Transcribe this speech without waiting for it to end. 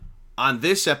On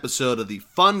this episode of the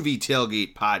Fun v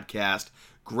Tailgate podcast,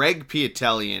 Greg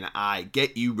Piatelli and I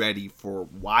get you ready for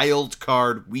Wild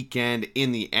Card Weekend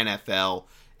in the NFL.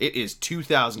 It is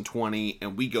 2020,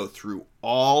 and we go through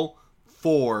all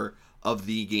 4 of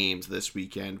the games this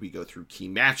weekend. We go through key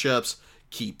matchups,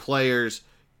 key players,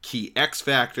 key X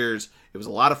factors. It was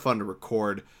a lot of fun to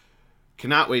record.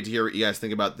 Cannot wait to hear what you guys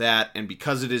think about that. And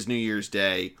because it is New Year's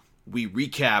Day, we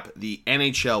recap the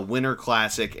NHL Winter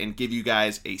Classic and give you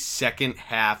guys a second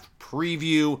half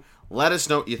preview. Let us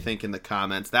know what you think in the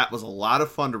comments. That was a lot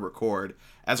of fun to record.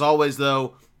 As always,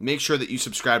 though, make sure that you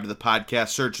subscribe to the podcast.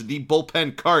 Search The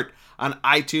Bullpen Cart on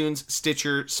iTunes,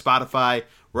 Stitcher, Spotify,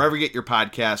 wherever you get your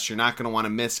podcasts. You're not going to want to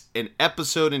miss an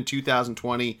episode in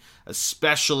 2020,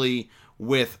 especially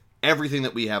with everything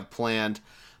that we have planned.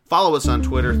 Follow us on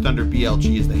Twitter.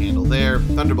 ThunderBLG is the handle there.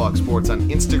 Thunderblog Sports on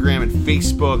Instagram and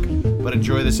Facebook. But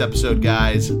enjoy this episode,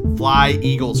 guys. Fly,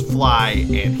 Eagles, fly.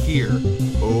 And here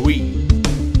we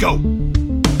go.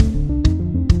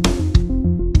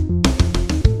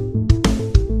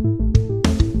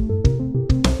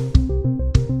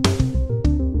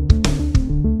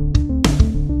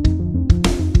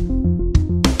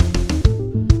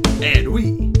 And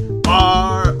we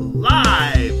are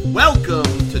live. Welcome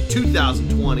to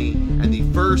 2020 and the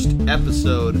first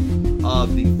episode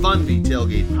of the Fun v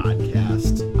Tailgate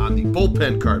podcast on the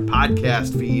Bullpen Cart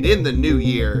podcast feed in the new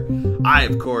year. I,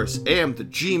 of course, am the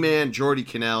G-Man, Jordy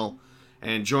Cannell,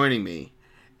 and joining me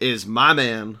is my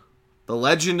man, the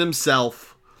legend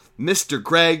himself, Mr.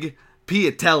 Greg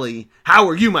Piatelli. How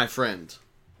are you, my friend?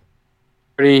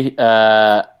 Pretty,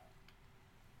 there's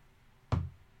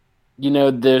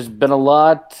been a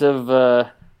lot of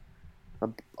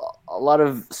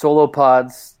solo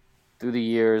pods through the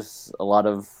years. A lot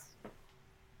of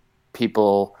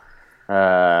people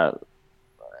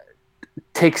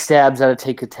take stabs at it,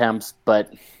 take attempts,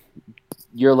 but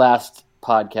your last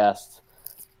podcast,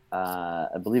 I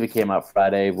believe it came out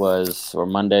Friday, or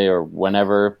Monday, or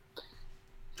whenever.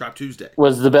 Drop Tuesday.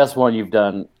 Was the best one you've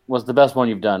done. Was the best one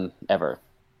you've done ever.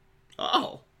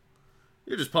 Oh,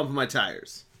 you're just pumping my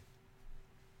tires.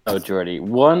 Oh, Jordy,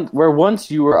 where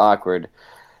once you were awkward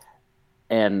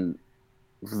and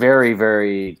very,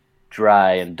 very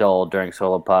dry and dull during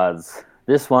solo pods.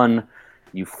 This one,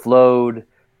 you flowed.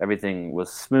 Everything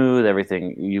was smooth.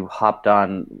 Everything, you hopped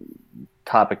on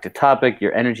topic to topic.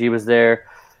 Your energy was there.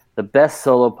 The best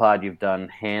solo pod you've done,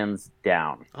 hands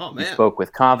down. Oh, man. You spoke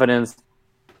with confidence.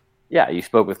 Yeah, you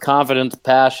spoke with confidence,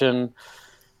 passion.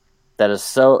 That is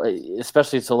so,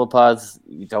 especially solo pods,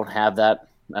 you don't have that.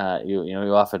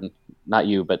 You often, not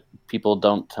you, but people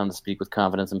don't tend to speak with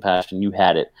confidence and passion. You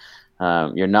had it.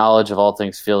 Your knowledge of all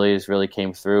things Phillies really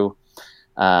came through.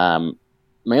 My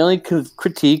only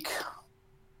critique,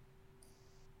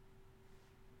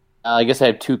 I guess I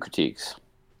have 2 critiques.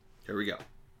 Here we go.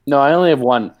 No, I only have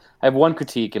one. I have one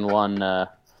critique and one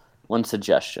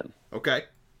suggestion. Okay.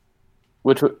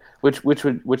 Which would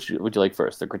you like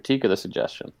first, the critique or the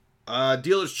suggestion?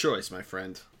 Dealer's choice, my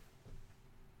friend.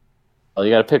 Well,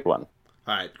 you got to pick one.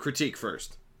 All right, critique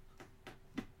first.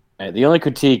 All right, the only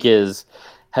critique is,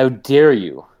 how dare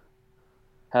you?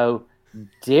 How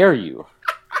dare you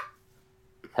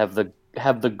have the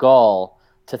gall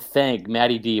to thank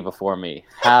Matty D before me?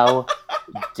 How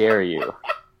dare you?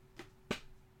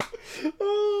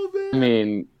 Oh, man. I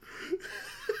mean,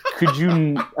 could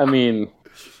you? I mean,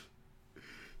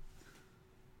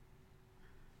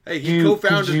 hey, he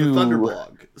co-founded the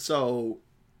Thunderblog, so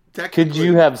technically, could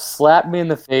you have slapped me in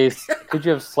the face? Could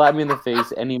you have slapped me in the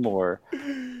face anymore?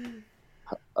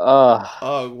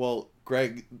 Oh, well,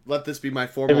 Greg, let this be my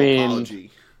formal apology.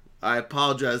 I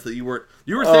apologize that you were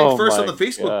thanked first on the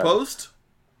Facebook post.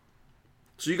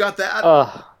 So you got that.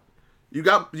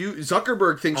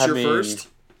 Zuckerberg thinks you're first,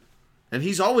 and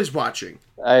he's always watching.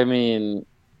 I mean,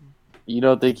 you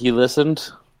don't think he listened?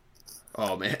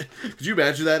 Oh man, could you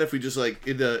imagine that if we just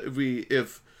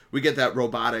if we get that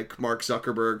robotic Mark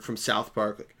Zuckerberg from South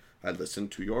Park? Like, I listened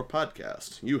to your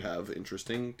podcast. You have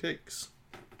interesting takes.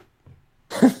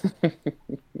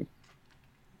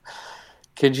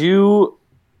 Could you?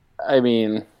 I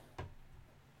mean,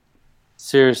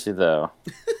 seriously though,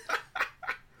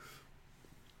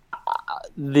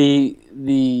 the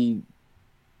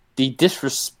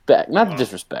disrespect, not the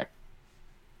disrespect.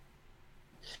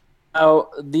 Now,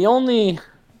 the only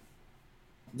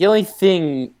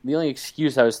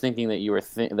excuse I was thinking that you were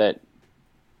that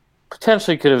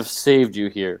potentially could have saved you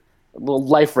here, a little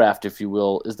life raft, if you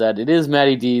will, is that it is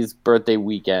Matty D's birthday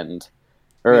weekend,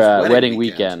 or wedding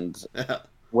weekend.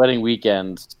 Wedding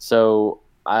weekend. So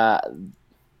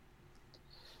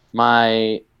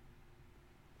my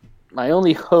my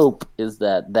only hope is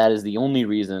that is the only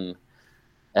reason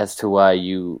as to why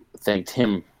you thanked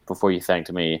him before you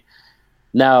thanked me.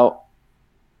 Now,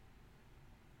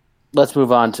 let's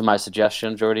move on to my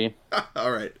suggestion, Jordy.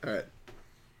 All right.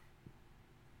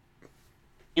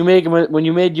 When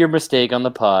you made your mistake on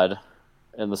the pod,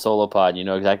 in the solo pod, you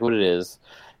know exactly what it is.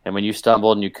 And when you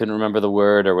stumbled and you couldn't remember the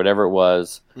word or whatever it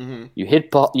was, you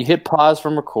hit pause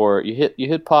from record. You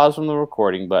hit pause from the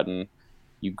recording button.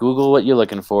 You Google what you're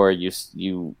looking for.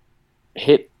 You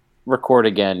hit record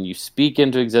again. You speak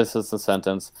into existence a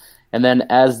sentence, and then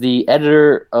as the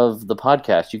editor of the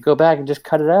podcast, you go back and just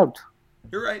cut it out.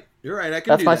 You're right. I can.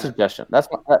 That's my suggestion.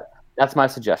 That's my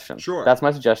suggestion. Sure. That's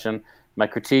my suggestion. My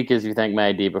critique is you thank my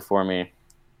ID before me.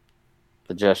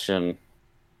 Suggestion.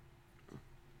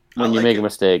 When you make a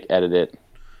mistake, edit it.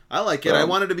 I like it. I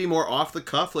want it to be more off the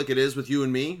cuff like it is with you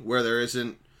and me, where there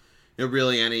isn't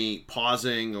really any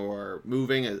pausing or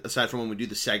moving, aside from when we do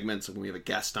the segments and when we have a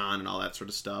guest on and all that sort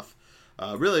of stuff.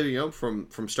 Really,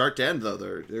 from start to end, though,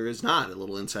 there is not a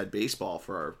little inside baseball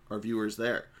for our viewers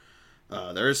there.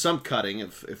 There is some cutting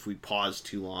if we pause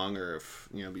too long or if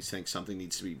we think something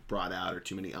needs to be brought out or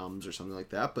too many ums or something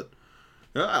like that. But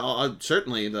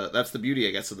certainly that's the beauty,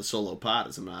 I guess, of the solo pod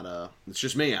is it's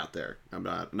just me out there. I'm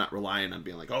not relying on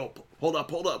being like, oh, hold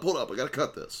up, I gotta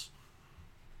cut this.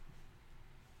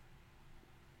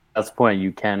 That's the point.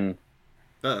 You can.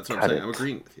 No, that's what I'm saying. I'm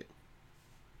agreeing with you.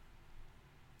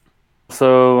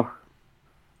 So,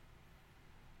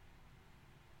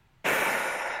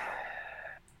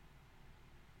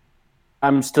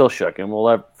 I'm still shook, and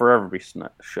we'll forever be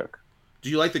shook. Do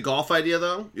you like the golf idea,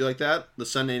 though? You like that? The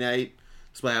Sunday night?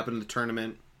 That's what happened in the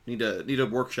tournament. Need to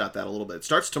workshop that a little bit. It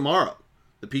starts tomorrow,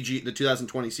 the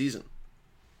 2020 season.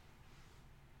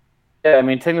 Yeah, I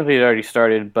mean, technically it already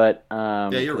started, but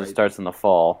you're right. It starts in the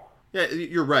fall. Yeah,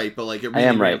 you're right, but it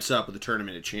really ramps up with the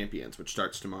Tournament of Champions, which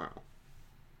starts tomorrow.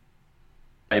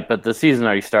 Right, but the season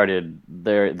already started.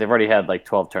 They've already had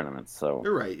 12 tournaments. So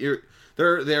you're right.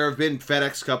 There have been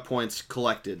FedEx Cup points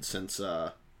collected since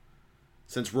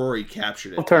Rory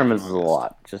captured it. 12 tournaments is a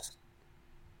lot.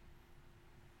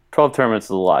 12 tournaments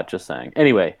is a lot. Just saying.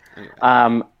 Anyway.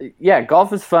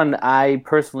 Golf is fun. I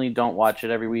personally don't watch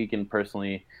it every week, and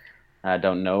personally,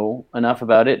 don't know enough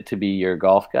about it to be your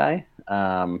golf guy.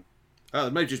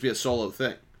 It might just be a solo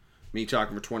thing. Me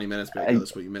talking for 20 minutes, but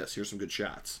that's what you missed. Here's some good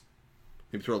shots.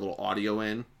 Maybe throw a little audio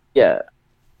in. Yeah.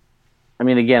 I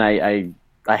mean, again, I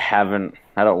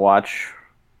don't watch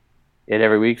it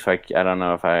every week, so I don't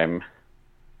know if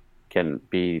can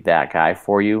be that guy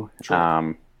for you.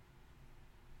 Sure.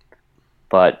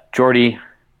 But Jordy,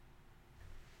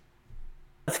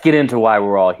 let's get into why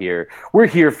we're all here. We're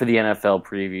here for the NFL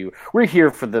preview. We're here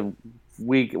for the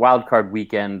wild card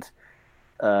weekend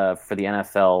for the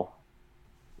NFL.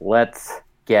 Let's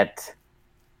get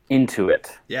into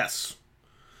it. Yes.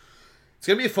 It's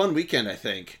going to be a fun weekend, I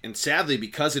think. And sadly,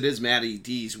 because it is Matty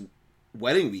D's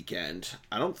wedding weekend,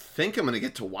 I don't think I'm going to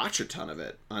get to watch a ton of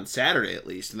it, on Saturday at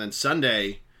least. And then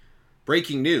Sunday,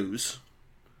 breaking news,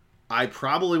 I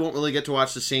probably won't really get to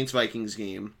watch the Saints-Vikings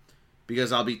game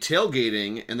because I'll be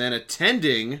tailgating and then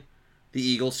attending the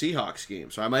Eagles-Seahawks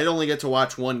game. So I might only get to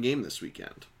watch one game this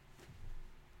weekend.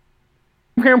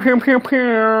 Pew, pew, pew, pew.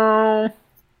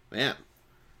 Man,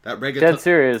 that reggaeton... Dead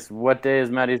serious. What day is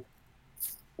Matty's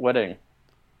wedding?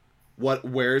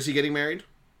 Where is he getting married?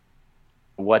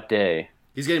 What day?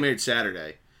 He's getting married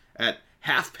Saturday at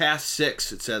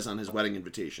 6:30, it says on his wedding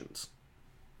invitations.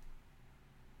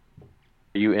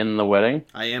 Are you in the wedding?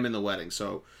 I am in the wedding.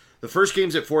 So the first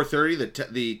game's at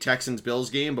 4:30, the Texans-Bills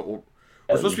game, but we're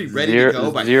supposed to be ready to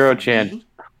go by 0 chance.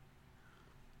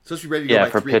 Supposed to be ready to go by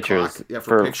for 3 pictures. o'clock. Yeah,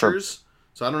 for pictures.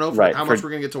 So I don't know how much we're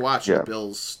going to get to watch the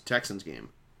Bills-Texans game.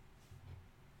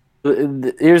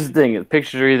 Here's the thing: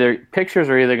 pictures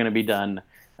are either going to be done.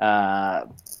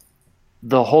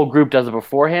 The whole group does it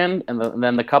beforehand, and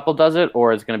then the couple does it,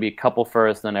 or it's going to be a couple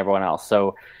first, and then everyone else.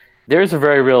 So there's a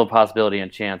very real possibility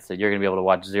and chance that you're going to be able to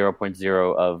watch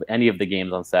 0.0 of any of the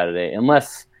games on Saturday,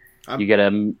 unless you get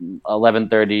a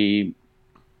 11:30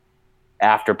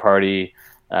 after party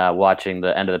watching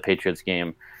the end of the Patriots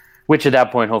game, which at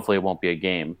that point hopefully it won't be a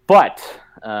game. But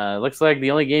looks like the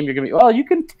only game you're going to be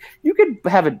you could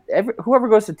have it. Whoever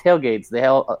goes to tailgates,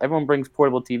 everyone brings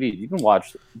portable TVs. You can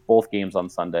watch both games on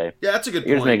Sunday. Yeah, that's a good point.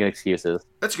 You're just making excuses.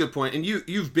 That's a good point. And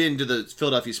you've been to the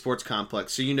Philadelphia Sports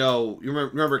Complex, so you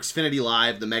remember Xfinity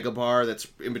Live, the mega bar that's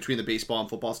in between the baseball and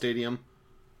football stadium.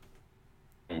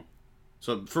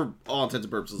 So for all intents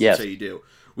and purposes, yes. Let's say you do.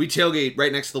 We tailgate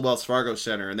right next to the Wells Fargo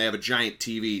Center, and they have a giant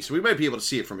TV, so we might be able to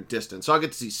see it from a distance. So I'll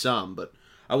get to see some, but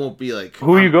I won't be like...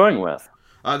 Who are you going with?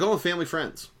 Going with family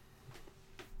friends.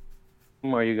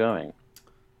 Where are you going?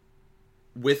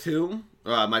 With whom?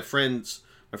 My friends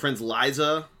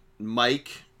Liza,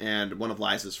 Mike, and one of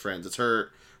Liza's friends. It's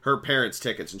her parents'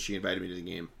 tickets, and she invited me to the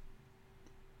game.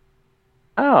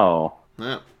 Oh,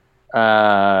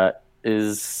 Yeah.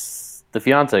 is the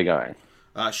fiance going?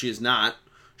 She is not.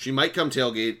 She might come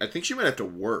tailgate. I think she might have to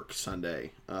work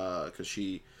Sunday because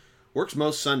she works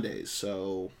most Sundays,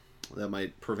 so that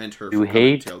might prevent her You from coming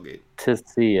hate to tailgate. to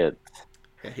see it.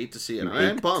 I hate to see it. You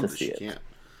I'm hate bummed to that see she it. can't.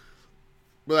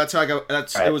 Well, that's how I got. All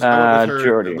right, I went with her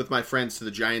Jordy. with my friends to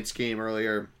the Giants game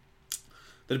earlier.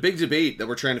 The big debate that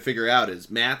we're trying to figure out is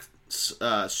Matt's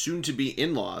soon-to-be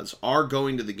in-laws are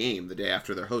going to the game the day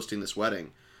after they're hosting this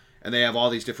wedding, and they have all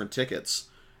these different tickets.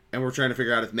 And we're trying to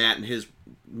figure out if Matt and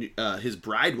his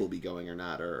bride will be going or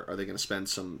not, or are they going to spend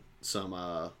some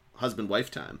husband-wife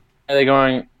time? Are they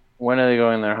going? When are they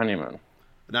going on their honeymoon?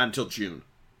 Not until June.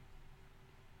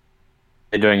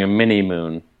 They're doing a mini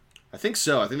moon. I think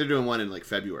so. I think they're doing one in like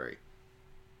February.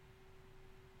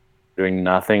 Doing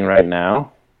nothing right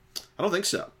now. I don't think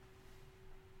so.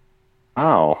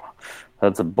 Oh,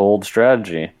 that's a bold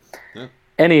strategy. Yeah.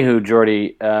 Anywho,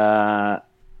 Jordy,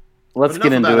 let's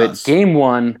get into it. Us. Game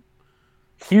 1,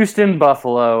 Houston,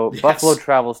 Buffalo. Yes. Buffalo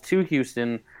travels to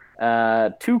Houston.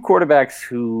 Two quarterbacks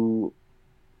who,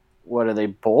 what are they,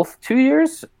 both 2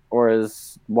 years? Or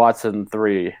is Watson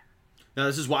 3? No,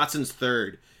 this is Watson's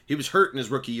third. He was hurt in his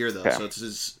rookie year, though, so it's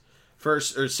his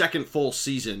first or second full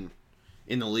season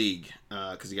in the league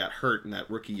because he got hurt in that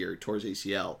rookie year, tore his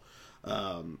ACL.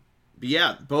 But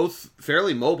yeah, both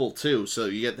fairly mobile, too, so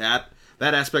you get that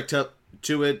aspect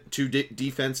to it. Two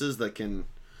defenses that can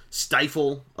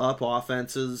stifle up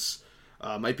offenses,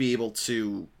 might be able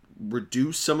to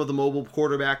reduce some of the mobile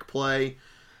quarterback play.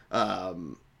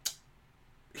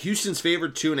 Houston's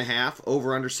favored 2.5,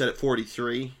 over under set at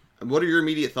 43. And what are your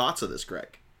immediate thoughts of this,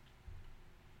 Greg?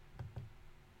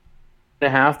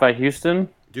 2.5 by Houston.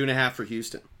 2.5 for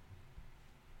Houston.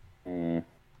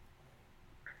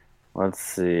 Let's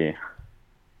see.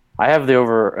 I have the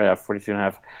over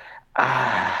 42.5.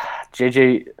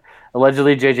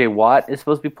 Allegedly JJ Watt is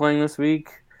supposed to be playing this week.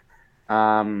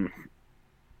 I'm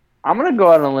going to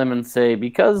go out on a limb and say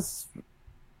because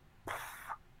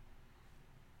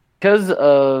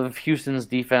of Houston's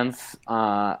defense,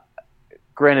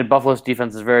 granted Buffalo's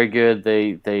defense is very good.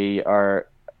 They are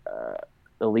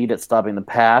elite at stopping the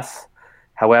pass.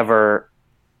 However,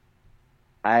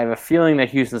 I have a feeling that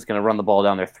Houston's going to run the ball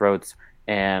down their throats,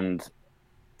 and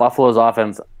Buffalo's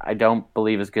offense, I don't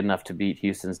believe, is good enough to beat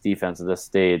Houston's defense at this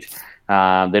stage.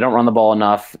 They don't run the ball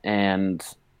enough, and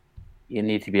you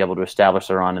need to be able to establish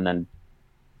the run and then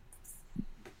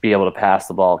be able to pass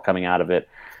the ball coming out of it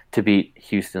to beat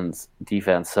Houston's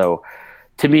defense. So,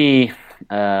 to me,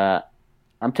 I'm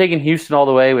taking Houston all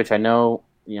the way, which I know,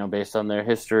 based on their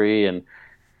history and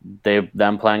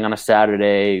them playing on a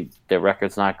Saturday, their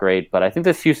record's not great, but I think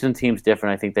this Houston team's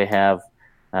different. I think they have,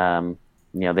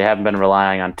 they haven't been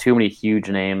relying on too many huge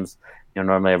names.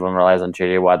 Normally everyone relies on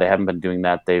JJ Watt. They haven't been doing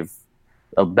that. They've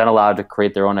been allowed to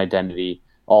create their own identity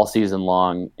all season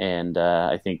long, and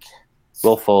I think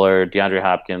Will Fuller, DeAndre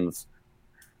Hopkins,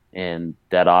 and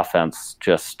that offense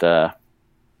just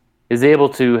is able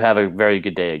to have a very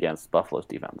good day against Buffalo's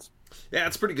defense. Yeah,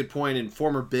 that's a pretty good point. And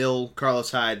former Bill,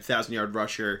 Carlos Hyde, 1,000-yard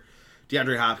rusher,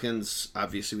 DeAndre Hopkins,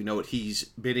 obviously we know what he's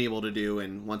been able to do,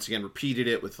 and once again repeated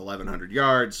it with 1,100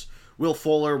 yards. Will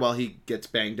Fuller, while he gets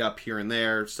banged up here and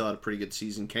there, still had a pretty good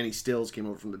season. Kenny Stills came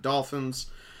over from the Dolphins,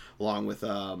 along with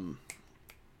Laramie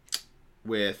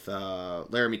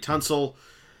Tunsil,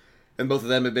 and both of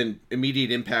them have been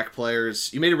immediate impact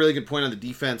players. You made a really good point on the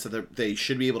defense that they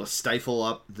should be able to stifle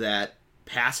up that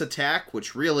pass attack,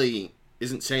 which really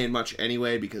isn't saying much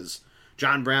anyway because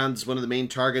John Brown's one of the main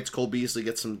targets. Cole Beasley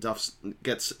gets it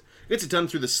done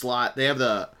through the slot. They have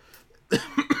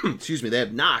they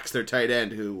have Knox, their tight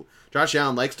end, who Josh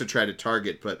Allen likes to try to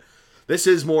target, but this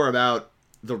is more about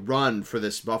the run for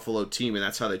this Buffalo team, and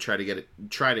that's how they try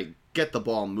to get the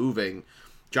ball moving.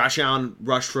 Josh Allen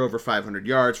rushed for over 500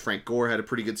 yards. Frank Gore had a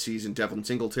pretty good season. Devin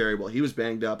Singletary, while he was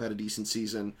banged up, had a decent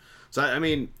season. So, I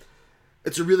mean,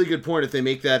 it's a really good point if they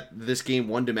make this game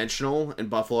one-dimensional and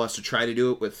Buffalo has to try to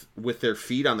do it with their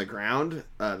feet on the ground.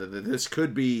 This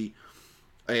could be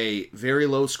a very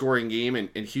low-scoring game, and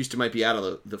Houston might be out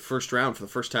of the first round for the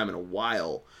first time in a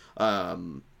while.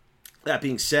 That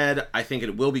being said, I think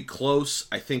it will be close.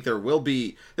 I think there'll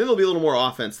be a little more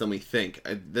offense than we think.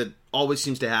 That always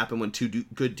seems to happen when two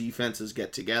good defenses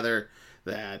get together,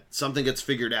 that something gets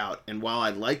figured out. And while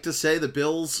I'd like to say the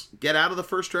Bills get out of the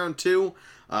first round too,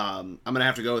 I'm going to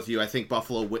have to go with you. I think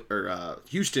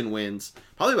Houston wins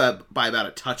probably by about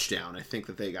a touchdown. I think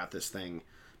that they got this thing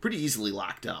pretty easily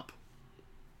locked up.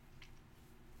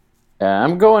 Yeah,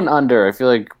 I'm going under. I feel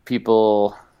like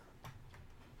people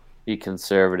be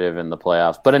conservative in the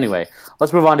playoffs. But anyway,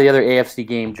 let's move on to the other AFC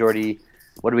game. Jordy,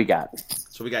 what do we got?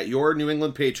 So we got your New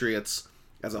England Patriots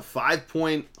as a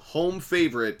 5-point home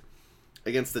favorite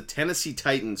against the Tennessee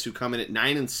Titans, who come in at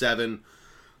 9-7.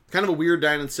 Kind of a weird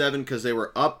 9-7 because they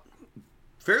were up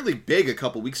fairly big a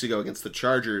couple weeks ago against the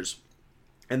Chargers,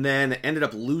 and then ended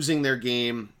up losing their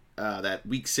game, that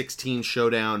Week 16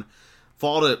 showdown.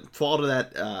 Fall to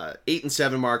that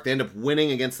 8-7 mark. They end up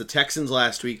winning against the Texans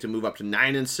last week to move up to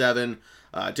 9-7.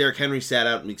 Derrick Henry sat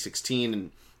out in Week 16,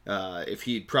 and if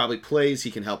he probably plays, he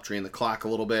can help drain the clock a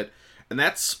little bit. And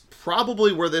that's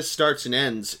probably where this starts and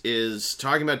ends, is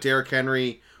talking about Derrick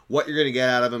Henry, what you're going to get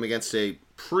out of him against a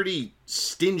pretty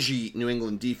stingy New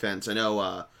England defense. I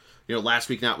know, last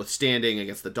week notwithstanding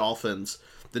against the Dolphins,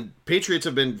 the Patriots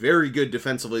have been very good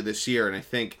defensively this year, and I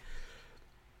think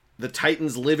the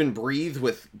Titans live and breathe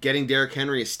with getting Derrick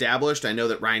Henry established. I know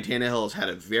that Ryan Tannehill has had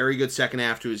a very good second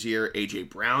half to his year. A.J.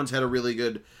 Brown's had a really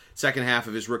good second half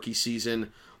of his rookie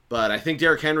season. But I think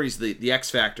Derrick Henry's the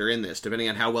X factor in this. Depending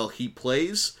on how well he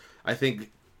plays, I think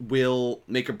will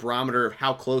make a barometer of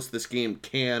how close this game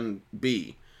can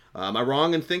be. Am I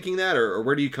wrong in thinking that, or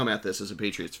where do you come at this as a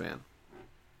Patriots fan?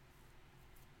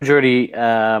 Jordy,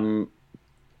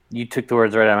 you took the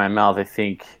words right out of my mouth. I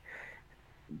think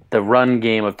the run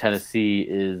game of Tennessee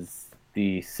is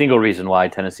the single reason why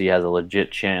Tennessee has a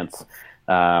legit chance.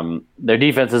 Their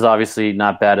defense is obviously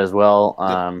not bad as well.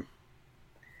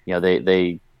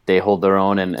 They hold their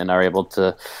own and are able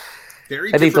to.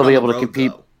 I think they'll be able to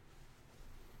compete. Though.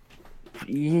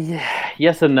 Yeah,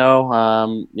 yes and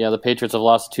no. The Patriots have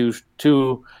lost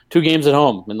two games at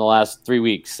home in the last 3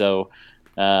 weeks. So,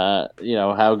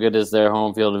 how good is their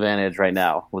home field advantage right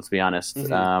now? Let's be honest.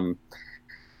 Mm-hmm.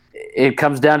 It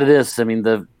comes down to this. I mean,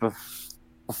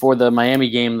 before the Miami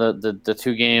game, the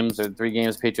 2 games or 3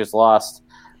 games Patriots lost,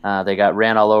 they got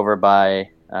ran all over by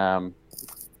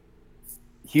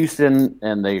Houston,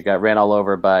 and they got ran all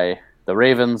over by the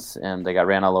Ravens, and they got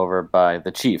ran all over by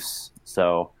the Chiefs.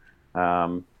 So,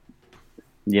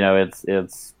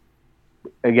 it's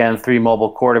again 3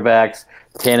 mobile quarterbacks.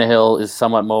 Tannehill is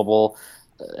somewhat mobile.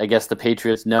 I guess the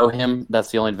Patriots know him.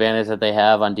 That's the only advantage that they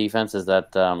have on defense. Is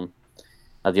that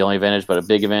not the only advantage, but a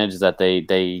big advantage is that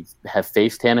they have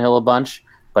faced Tannehill a bunch.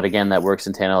 But again, that works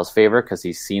in Tannehill's favor because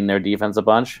he's seen their defense a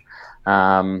bunch.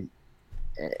 The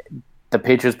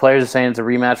Patriots players are saying it's a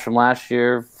rematch from last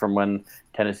year, from when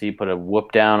Tennessee put a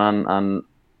whoop down on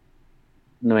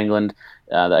New England.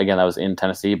 Again, that was in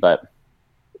Tennessee, but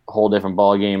a whole different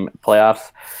ball game.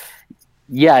 Playoffs.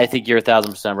 Yeah, I think you're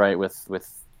 1,000% right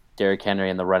with Derrick Henry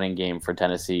in the running game for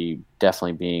Tennessee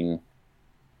definitely being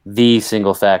the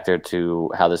single factor to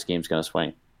how this game's going to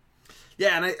swing.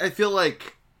 Yeah, and I feel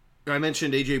like I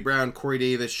mentioned A.J. Brown, Corey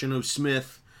Davis, Geno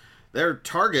Smith. They're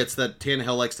targets that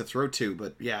Tannehill likes to throw to,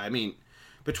 but yeah, I mean,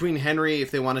 between Henry,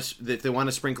 if they want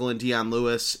to sprinkle in Dion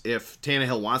Lewis, if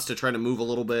Tannehill wants to try to move a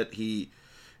little bit,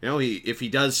 if he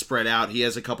does spread out, he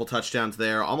has a couple touchdowns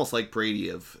there, almost like Brady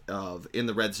of in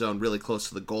the red zone, really close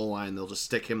to the goal line. They'll just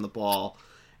stick him the ball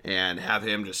and have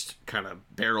him just kind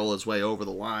of barrel his way over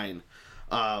the line.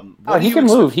 He can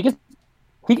move. He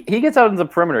gets out in the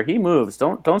perimeter. He moves.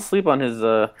 Don't sleep on his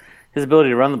ability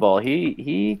to run the ball.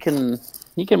 He can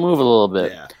move a little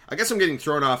bit. Yeah, I guess I'm getting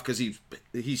thrown off because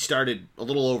he started a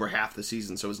little over half the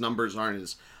season, so his numbers aren't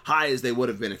as high as they would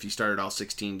have been if he started all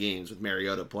 16 games with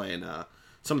Mariota playing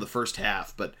some of the first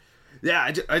half. But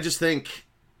yeah, I just think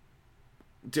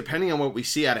depending on what we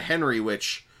see out of Henry,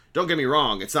 which don't get me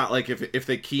wrong, it's not like if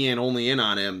they key in only in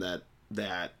on him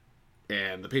that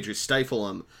and the Patriots stifle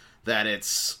him that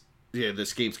it's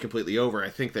this game's completely over. I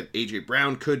think that A.J.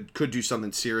 Brown could do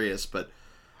something serious, but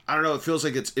I don't know. It feels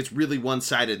like it's really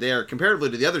one-sided there comparatively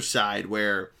to the other side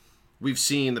where we've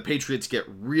seen the Patriots get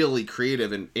really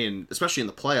creative in especially in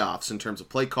the playoffs in terms of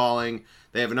play calling.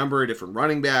 They have a number of different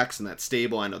running backs, and that's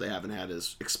stable. I know they haven't had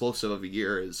as explosive of a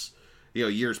year as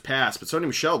years past, but Sony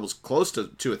Michel was close to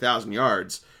 1,000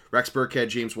 yards. Rex Burkhead,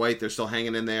 James White, they're still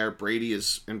hanging in there.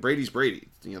 Brady's Brady.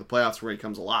 The playoffs where he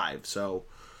comes alive. So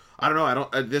I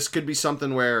don't know. This could be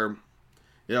something where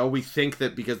we think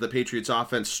that because the Patriots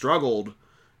offense struggled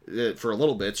for a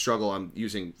little bit, I'm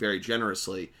using very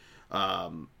generously,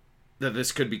 that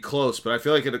this could be close. But I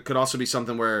feel like it could also be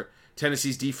something where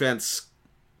Tennessee's defense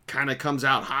kind of comes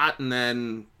out hot, and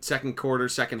then second quarter,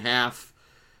 second half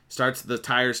the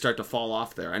tires start to fall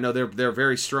off there. I know they're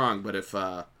very strong, but if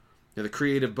the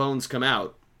creative bones come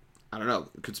out, I don't know,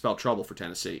 it could spell trouble for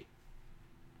Tennessee.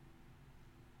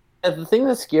 The thing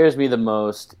that scares me the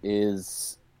most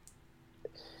is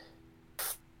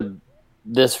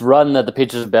this run that the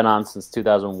Patriots have been on since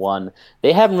 2001,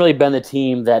 they haven't really been the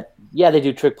team that, they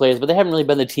do trick plays, but they haven't really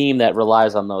been the team that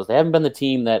relies on those. They haven't been the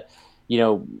team that,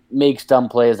 makes dumb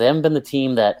plays. They haven't been the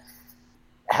team that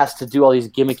has to do all these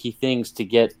gimmicky things to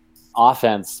get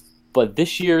offense. But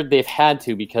this year they've had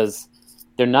to, because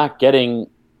they're not getting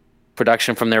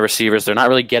production from their receivers. They're not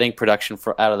really getting production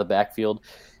out of the backfield.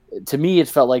 To me, it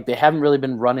felt like they haven't really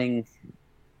been running.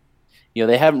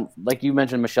 They haven't, like you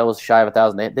mentioned, Michelle was shy of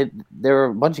 1,000. There were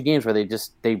a bunch of games where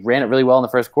they ran it really well in the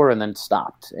first quarter and then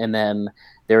stopped. And then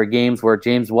there were games where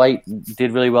James White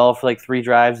did really well for like 3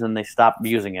 drives and they stopped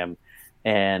using him.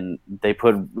 And they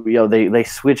they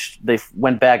switched, they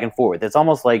went back and forth. It's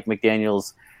almost like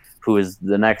McDaniels, who is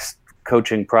the next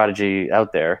coaching prodigy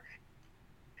out there,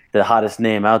 the hottest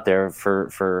name out there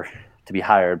for to be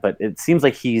hired. But it seems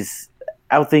like he's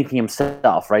outthinking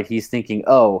himself, right? He's thinking,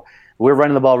 we're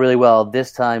running the ball really well.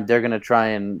 This time they're going to try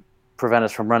and prevent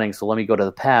us from running, so let me go to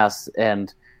the pass.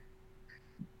 And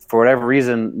for whatever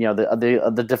reason,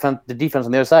 the defense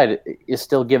on the other side is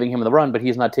still giving him the run, but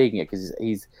he's not taking it because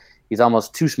he's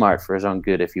almost too smart for his own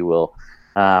good, if you will.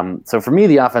 So for me,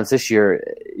 the offense this year,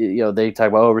 they talk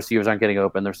about, receivers aren't getting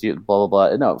open, they're blah, blah,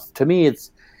 blah. No, to me,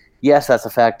 it's, yes, that's a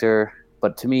factor,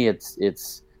 but to me,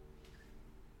 it's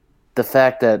the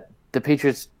fact that the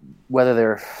Patriots, whether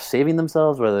they're saving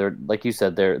themselves, whether they're, like you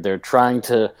said, they're trying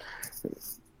to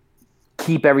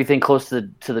keep everything close to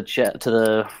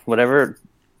the whatever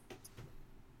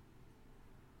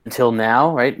until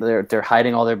now, right? They're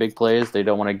hiding all their big plays. They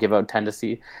don't want to give out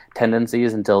tendencies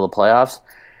until the playoffs.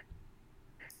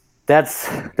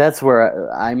 That's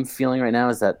where I'm feeling right now,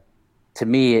 is that, to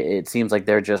me, it seems like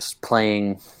they're just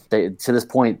playing. To this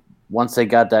point, once they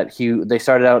got that they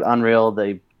started out unreal.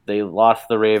 They lost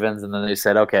the Ravens, and then they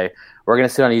said, okay, we're going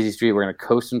to sit on easy street. We're going to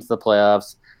coast into the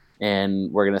playoffs,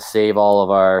 and we're going to save all of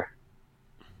our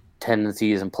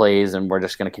tendencies and plays, and we're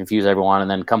just going to confuse everyone. And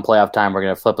then come playoff time, we're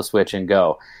going to flip a switch and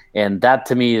go. And that,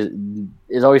 to me,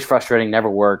 is always frustrating, never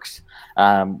works.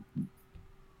 To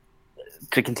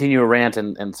continue a rant,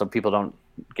 and so people don't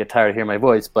get tired of hearing my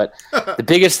voice, but the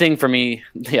biggest thing for me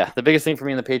in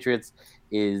the Patriots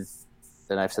is,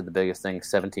 and I've said the biggest thing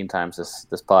 17 times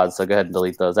this pod, so go ahead and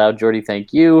delete those out. Jordy,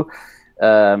 thank you.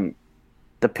 The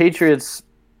Patriots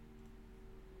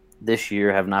this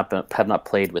year have not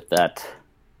played with that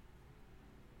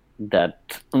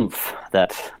oomph,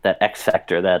 that X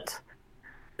factor,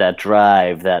 that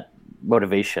drive, that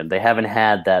motivation. They haven't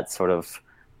had that sort of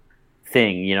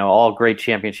thing. All great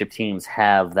championship teams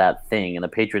have that thing, and the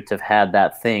Patriots have had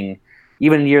that thing.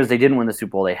 Even in years they didn't win the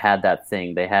Super Bowl, they had that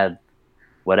thing. They had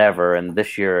whatever, and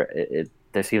this year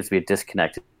there seems to be a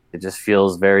disconnect. It just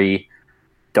feels very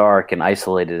dark and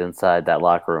isolated inside that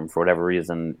locker room for whatever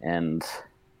reason. And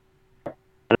I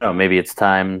don't know, maybe it's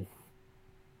time.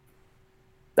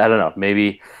 I don't know.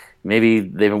 Maybe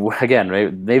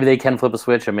they can flip a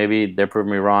switch, or maybe they're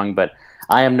proving me wrong. But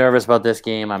I am nervous about this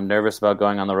game. I'm nervous about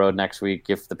going on the road next week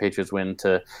if the Patriots win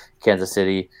to Kansas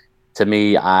City. To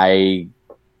me,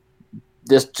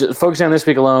 just focusing on this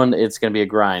week alone, it's going to be a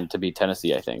grind to beat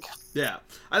Tennessee, I think. Yeah,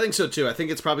 I think so too. I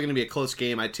think it's probably going to be a close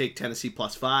game. I'd take Tennessee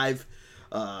 +5.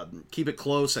 Keep it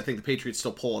close. I think the Patriots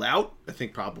still pull it out. I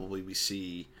think probably we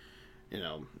see,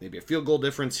 maybe a field goal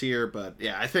difference here. But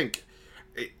yeah, I think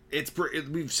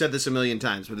we've said this a million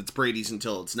times, but it's Brady's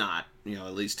until it's not.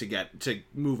 At least to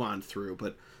move on through.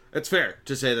 But it's fair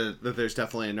to say that there's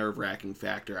definitely a nerve-wracking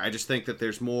factor. I just think that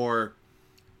there's more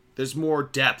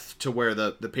depth to where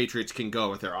the Patriots can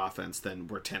go with their offense than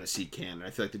where Tennessee can. And I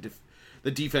feel like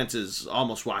the defenses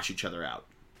almost wash each other out.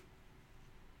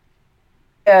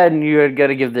 Yeah, and you got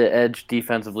to give the edge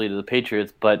defensively to the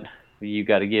Patriots, but you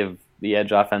got to give the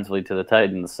edge offensively to the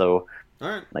Titans. So, all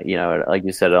right, like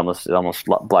you said, it almost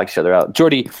blocks each other out.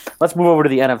 Jordy, let's move over to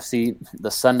the NFC.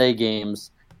 The Sunday games: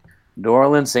 New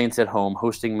Orleans Saints at home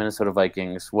hosting Minnesota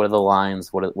Vikings. What are the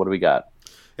lines? What do we got?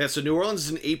 Yeah, so New Orleans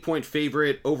is an 8-point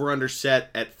favorite, over-under set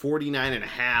at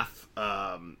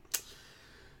 49.5.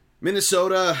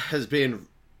 Minnesota has been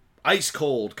ice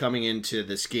cold coming into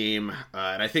this game,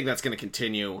 and I think that's going to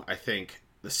continue. I think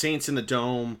the Saints in the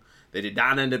Dome, they did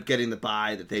not end up getting the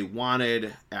bye that they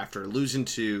wanted after losing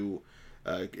to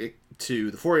the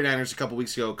 49ers a couple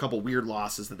weeks ago, a couple weird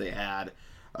losses that they had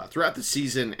throughout the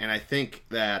season, and I think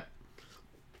that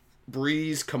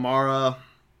Breeze, Kamara,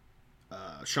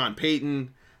 Sean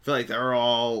Payton, I feel like they're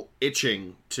all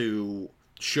itching to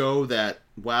show that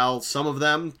while some of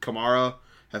them, Kamara,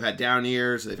 have had down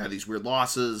years, they've had these weird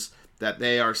losses, that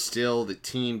they are still the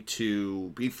team to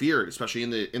be feared, especially in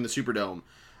the Superdome.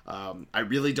 I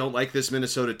really don't like this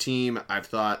Minnesota team. I've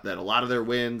thought that a lot of their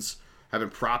wins have been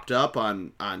propped up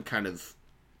on kind of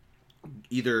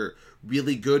either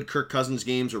really good Kirk Cousins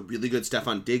games or really good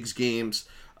Stephon Diggs games.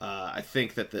 I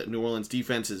think that the New Orleans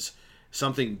defense is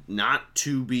something not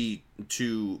to be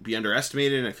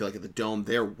underestimated, and I feel like at the Dome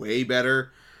they're way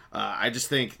better. I just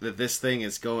think that this thing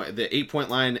is going the 8-point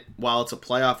line. While it's a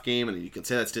playoff game, and you can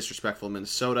say that's disrespectful in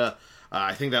Minnesota,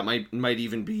 I think that might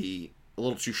even be a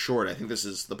little too short. I think this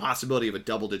is the possibility of a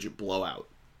double-digit blowout.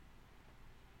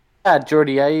 Yeah,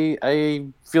 Jordy, I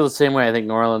feel the same way. I think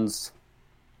New Orleans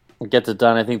gets it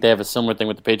done. I think they have a similar thing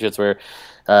with the Patriots where,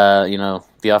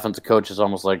 the offensive coach is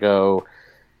almost like,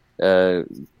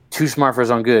 too smart for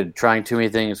his own good, trying too many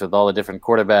things with all the different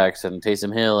quarterbacks and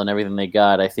Taysom Hill and everything they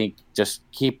got. I think just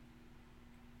keep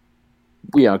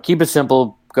it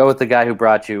simple. Go with the guy who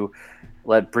brought you.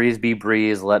 Let Breeze be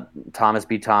Breeze. Let Thomas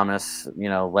be Thomas.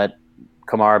 Let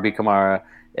Kamara be Kamara.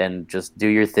 And just do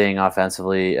your thing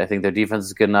offensively. I think their defense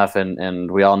is good enough, and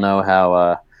we all know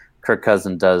how Kirk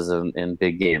Cousins does in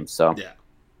big games. So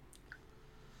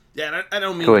and I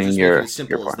don't mean to just make it as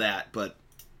simple as that, but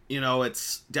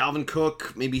it's Dalvin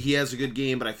Cook. Maybe he has a good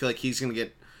game, but I feel like he's going to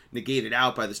get negated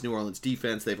out by this New Orleans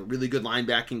defense. They have a really good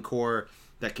linebacking core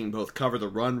that can both cover the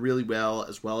run really well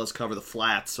as cover the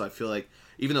flats. So I feel like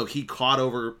even though he caught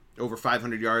over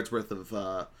 500 yards worth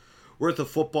of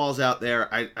footballs out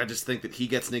there, I just think that he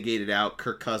gets negated out.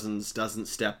 Kirk Cousins doesn't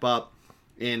step up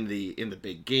in the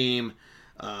big game.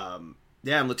 And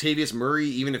Latavius Murray,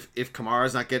 even if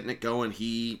Kamara's not getting it going,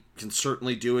 he can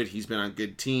certainly do it. He's been on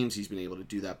good teams. He's been able to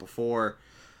do that before.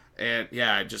 And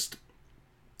I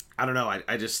don't know.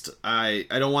 I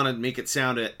don't want to make it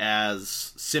sound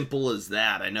as simple as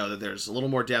that. I know that there's a little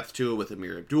more depth to it with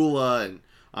Amir Abdullah and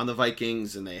on the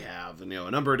Vikings, and they have a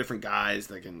number of different guys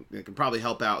that can probably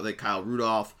help out. Like Kyle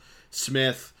Rudolph,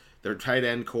 Smith, their tight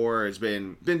end core has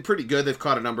been pretty good. They've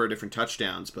caught a number of different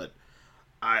touchdowns, but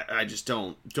I just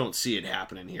don't see it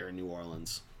happening here in New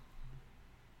Orleans.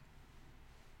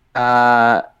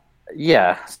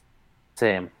 Yeah,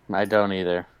 same. I don't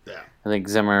either. Yeah, I think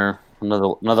Zimmer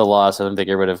another loss. I think they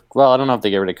get rid of. Well, I don't know if they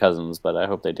get rid of Cousins, but I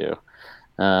hope they do.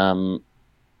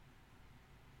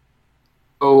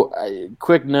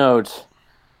 Quick note,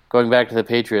 going back to the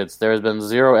Patriots, there has been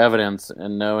zero evidence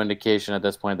and no indication at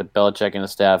this point that Belichick and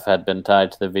his staff had been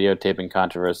tied to the videotaping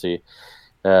controversy,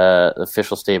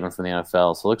 official statement from the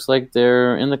NFL. So it looks like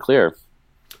they're in the clear.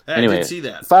 Anyway, I did see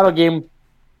that. Final game.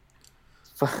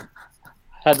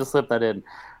 Had to slip that in.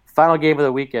 Final game of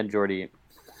the weekend, Jordy.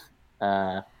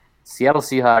 Seattle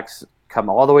Seahawks come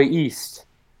all the way east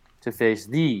to face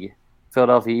the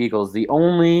Philadelphia Eagles, the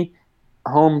only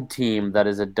home team that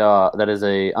is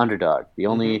a underdog. The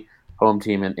only home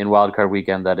team in Wild Card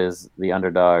Weekend that is the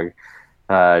underdog.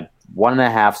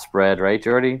 1.5 spread, right,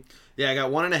 Jordy? Yeah, I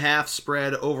got 1.5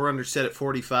 spread, over under set at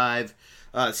 45.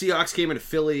 Seahawks came into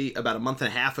Philly about a month and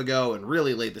a half ago and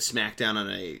really laid the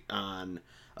smackdown on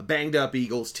a banged up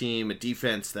Eagles team, a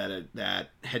defense that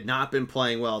had not been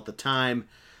playing well at the time,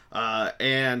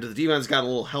 and the defense got a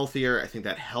little healthier. I think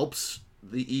that helps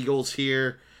the Eagles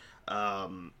here. I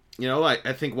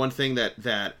think one thing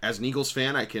that as an Eagles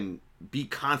fan I can be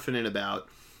confident about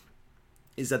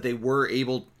is that they were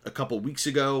able a couple weeks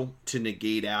ago to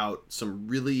negate out some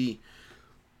really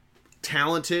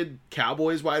talented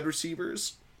Cowboys wide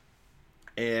receivers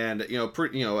and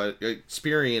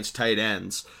experienced tight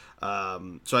ends.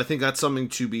 So I think that's something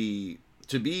to be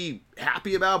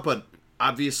happy about. But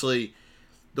obviously,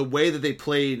 the way that they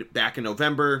played back in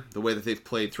November, the way that they've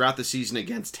played throughout the season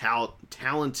against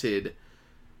talented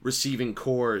receiving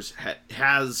cores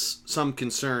has some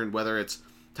concern, whether it's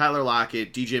Tyler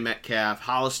Lockett, DJ Metcalf,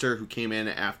 Hollister, who came in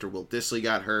after Will Dissly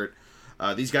got hurt.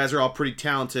 These guys are all pretty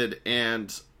talented,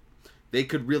 and they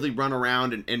could really run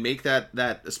around and make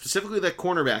that specifically that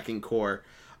cornerbacking core,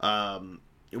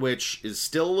 which is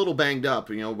still a little banged up.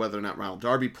 Whether or not Ronald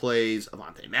Darby plays,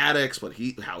 Avonte Maddox,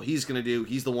 how he's going to do.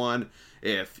 He's the one.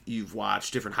 If you've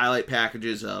watched different highlight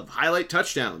packages of highlight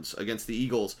touchdowns against the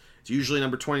Eagles, it's usually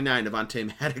number 29,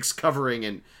 Avonte Maddox, covering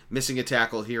and missing a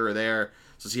tackle here or there.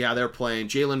 So see how they're playing.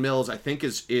 Jalen Mills, I think,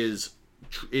 is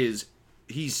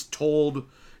he's told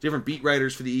different beat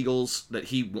writers for the Eagles that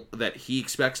he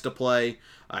expects to play.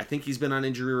 I think he's been on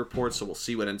injury reports, so we'll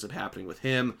see what ends up happening with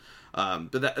him.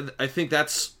 But I think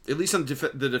that's, at least on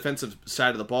the defensive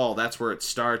side of the ball, that's where it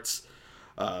starts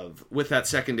with that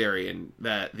secondary, and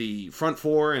that the front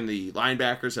four and the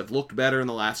linebackers have looked better in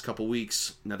the last couple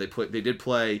weeks. Now they did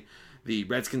play the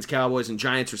Redskins, Cowboys, and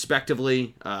Giants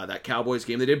respectively. That Cowboys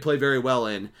game they did play very well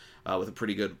in, with a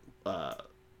pretty good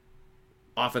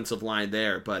offensive line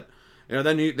there. But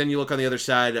then you look on the other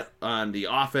side on the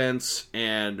offense,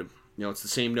 and it's the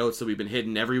same notes that we've been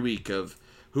hitting every week of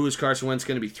who is Carson Wentz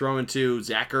going to be throwing to.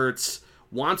 Zach Ertz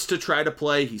wants to try to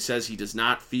play. He says he does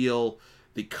not feel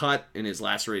the cut in his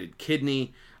lacerated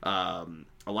kidney. A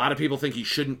lot of people think he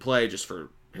shouldn't play just for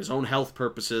his own health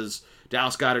purposes.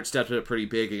 Dallas Goedert stepped up pretty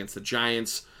big against the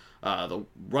Giants. The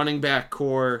running back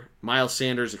core, Miles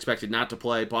Sanders expected not to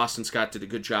play. Boston Scott did a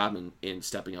good job in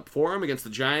stepping up for him against the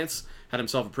Giants. Had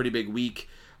himself a pretty big week.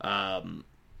 And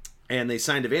they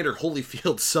signed Evander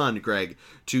Holyfield's son, Greg,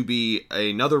 to be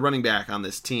another running back on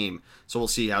this team. So we'll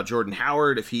see how Jordan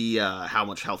Howard, if he, how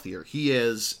much healthier he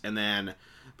is. And then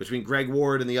between Greg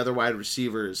Ward and the other wide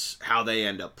receivers, how they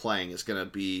end up playing is going to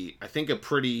be, I think, a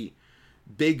pretty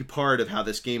big part of how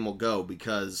this game will go,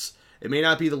 because it may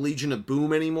not be the Legion of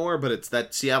Boom anymore, but it's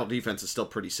that Seattle defense is still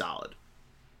pretty solid.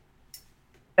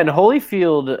 And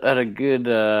Holyfield had a good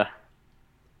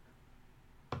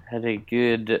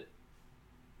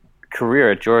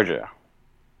career at Georgia.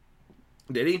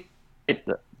 Did he?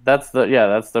 That's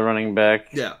the running back.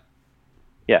 Yeah.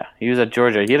 Yeah, he was at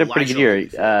Georgia. He had a pretty good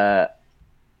year.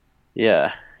 He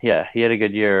had a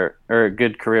good year, or a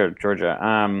good career at Georgia.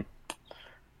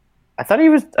 I thought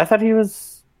he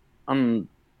was on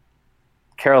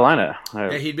Carolina.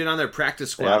 Yeah, he'd been on their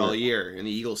practice squad all year, and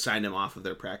the Eagles signed him off of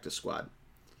their practice squad.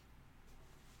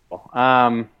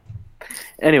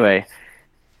 Anyway,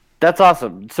 that's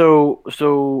awesome.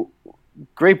 So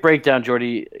great breakdown,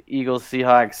 Jordy. Eagles,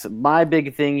 Seahawks. My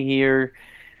big thing here,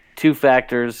 two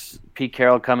factors: Pete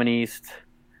Carroll coming east,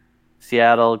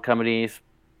 Seattle coming east.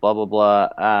 Blah blah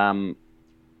blah.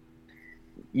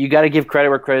 You got to give credit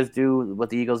where credit's due. What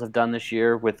the Eagles have done this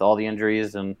year with all the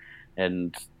injuries and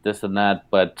this and that,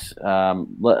 but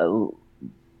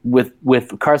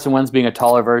with Carson Wentz being a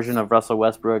taller version of Russell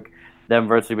Westbrook, them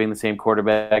virtually being the same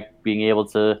quarterback, being able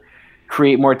to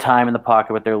create more time in the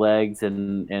pocket with their legs,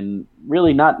 and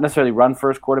really not necessarily run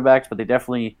first quarterbacks, but they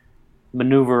definitely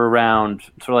maneuver around,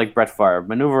 sort of like Brett Favre,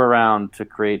 maneuver around to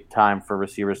create time for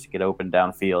receivers to get open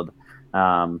downfield.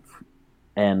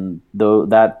 And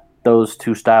those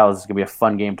two styles is going to be a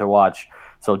fun game to watch.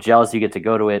 So jealous you get to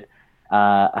go to it.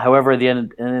 However, at the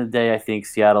end of the day, I think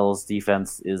Seattle's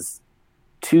defense is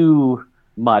too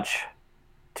much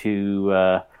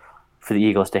for the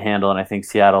Eagles to handle, and I think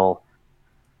Seattle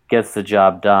gets the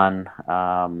job done.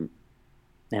 And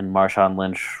Marshawn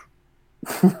Lynch,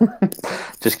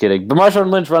 just kidding. But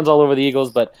Marshawn Lynch runs all over the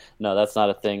Eagles, but no, that's not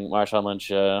a thing. Marshawn Lynch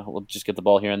will just get the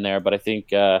ball here and there, but I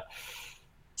think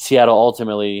Seattle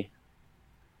ultimately,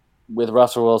 with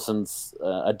Russell Wilson's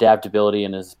adaptability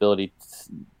and his ability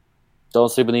don't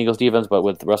sleep in the Eagles defense, but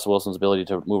with Russell Wilson's ability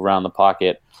to move around the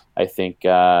pocket, I think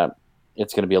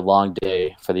it's going to be a long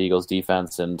day for the Eagles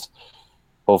defense, and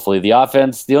hopefully the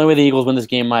offense. The only way the Eagles win this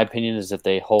game, in my opinion, is if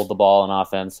they hold the ball on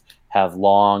offense, have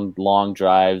long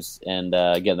drives, and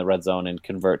get in the red zone and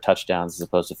convert touchdowns as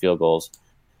opposed to field goals.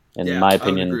 In my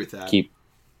opinion, keep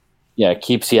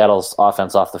Seattle's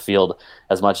offense off the field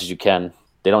as much as you can.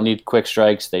 They don't need quick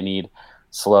strikes. They need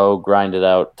slow, grinded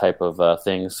out type of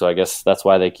things. So I guess that's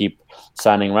why they keep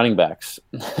signing running backs.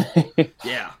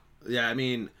 Yeah. I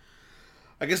mean,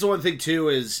 I guess the one thing too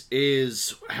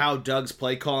is how Doug's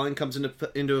play calling comes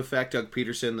into effect. Doug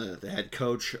Peterson, the head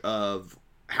coach, of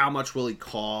how much will he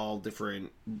call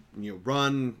different,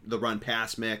 run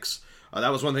pass mix. That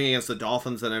was one thing against the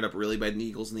Dolphins that ended up really biting the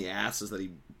Eagles in the ass, is that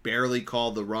he barely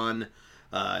called the run.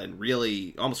 And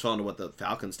really almost fell into what the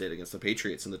Falcons did against the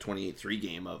Patriots in the 28-3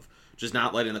 game, of just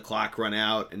not letting the clock run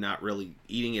out and not really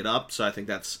eating it up. So I think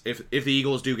that's, if the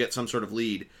Eagles do get some sort of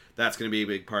lead, that's going to be a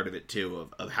big part of it too,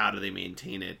 of how do they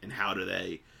maintain it and how do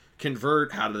they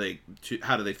convert, how do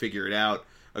they figure it out.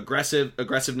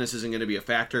 Aggressiveness isn't going to be a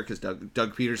factor because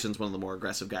Doug Peterson's one of the more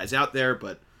aggressive guys out there,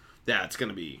 but yeah, it's going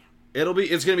to be a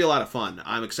lot of fun.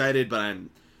 I'm excited, but I'm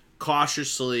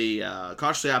cautiously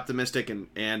optimistic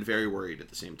and very worried at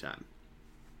the same time.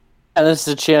 And this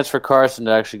is a chance for Carson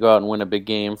to actually go out and win a big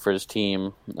game for his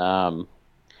team.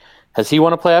 Has he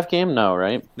won a playoff game? No,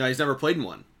 right? No, he's never played in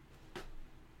one.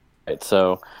 Right.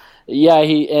 So, yeah,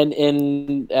 he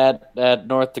at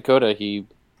North Dakota, he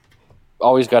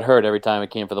always got hurt every time it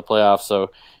came for the playoffs.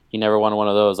 So he never won one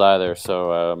of those either.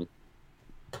 So,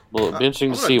 it'll be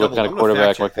interesting to see what kind of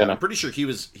quarterback. I'm pretty sure he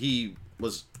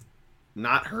was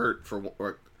not hurt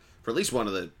for at least one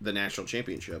of the national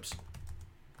championships.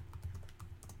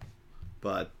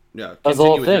 But yeah, that's the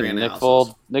whole thing. Nick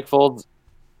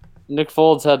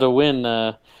Foles had to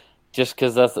win just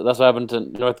because that's what happened to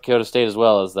North Dakota State as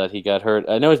well, is that he got hurt.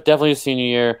 I know it's definitely his senior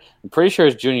year. I'm pretty sure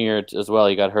his junior year as well.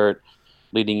 He got hurt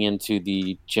leading into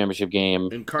the championship game.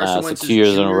 And Carson Wentz's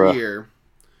junior year,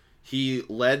 he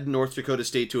led North Dakota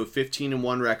State to a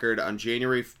 15-1 record on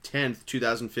January 10th,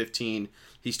 2015.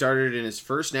 He started in his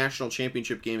first national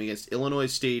championship game against Illinois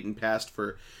State and passed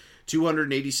for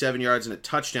 287 yards and a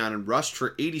touchdown, and rushed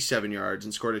for 87 yards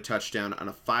and scored a touchdown on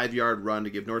a 5-yard run to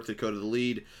give North Dakota the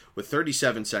lead. With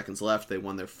 37 seconds left, they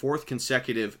won their 4th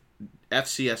consecutive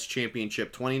FCS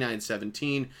championship,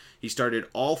 29-17. He started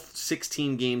all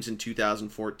 16 games in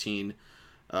 2014.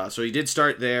 So he did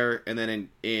start there, and then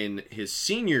in his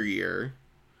senior year,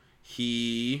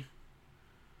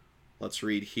 let's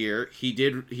read here. He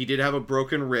did have a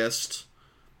broken wrist,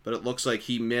 but it looks like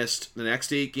he missed the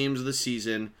next 8 games of the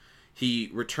season. He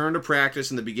returned to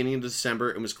practice in the beginning of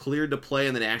December and was cleared to play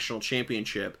in the national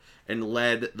championship and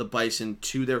led the Bison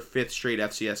to their 5th straight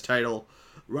FCS title,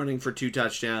 running for 2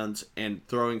 touchdowns and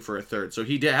throwing for a 3rd. So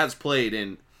he has played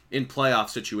in playoff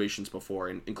situations before,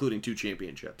 including 2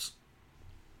 championships.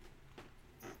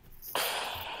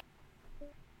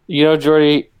 You know,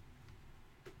 Jordy,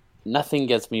 nothing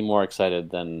gets me more excited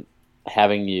than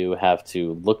having you have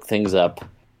to look things up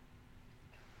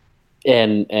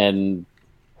and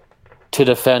to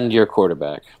defend your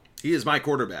quarterback. He is my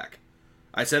quarterback.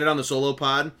 I said it on the solo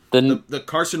pod. The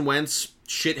Carson Wentz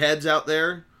shitheads out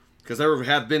there, because there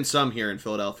have been some here in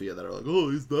Philadelphia that are like,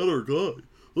 oh, he's not our guy.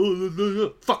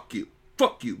 Oh, fuck you.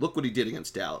 Fuck you. Look what he did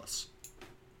against Dallas.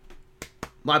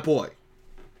 My boy.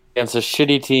 Against a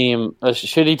shitty team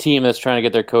that's trying to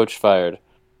get their coach fired.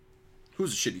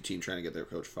 Who's a shitty team trying to get their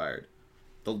coach fired?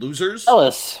 The losers?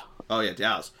 Dallas. Oh, yeah,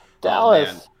 Dallas.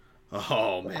 Dallas.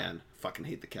 Oh, man. Fucking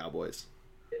hate the Cowboys.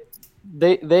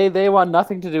 They want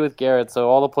nothing to do with Garrett, so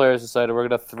all the players decided we're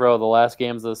going to throw the last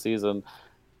games of the season.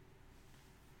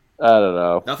 I don't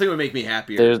know. Nothing would make me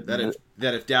happier that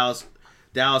if Dallas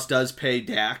does pay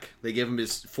Dak, they give him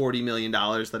his $40 million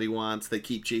that he wants, they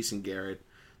keep Jason Garrett,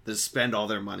 they spend all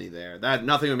their money there.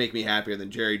 Nothing would make me happier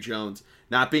than Jerry Jones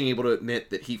not being able to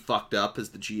admit that he fucked up as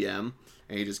the GM,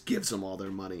 and he just gives them all their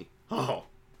money. Oh.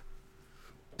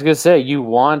 I was gonna say you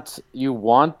want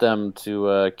them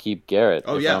to keep Garrett.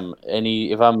 Oh, yeah.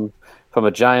 If I'm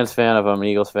a Giants fan, if I'm an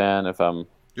Eagles fan, if I'm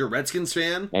You're a Redskins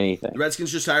fan? anything. The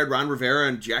Redskins just hired Ron Rivera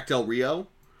and Jack Del Rio.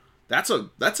 That's a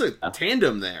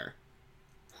tandem there.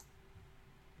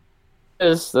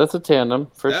 That's a tandem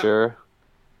for sure.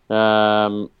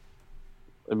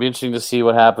 It'd be interesting to see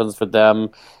what happens for them.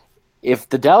 If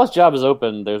the Dallas job is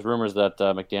open, there's rumors that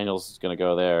McDaniels is going to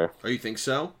go there. Oh, you think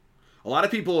so? A lot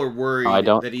of people are worried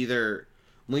that either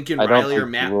Lincoln I don't Riley or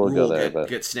think Matt Rule Rule go there,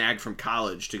 get snagged from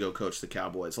college to go coach the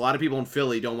Cowboys. A lot of people in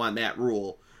Philly don't want Matt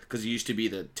Rule because he used to be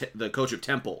the coach of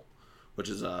Temple, which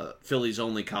is Philly's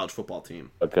only college football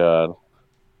team.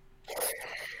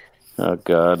 Oh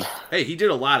God. Hey, he's done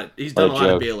a lot of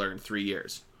Baylor in 3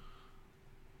 years.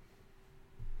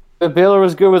 But Baylor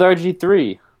was good with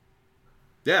RG3.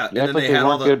 Yeah, and then they had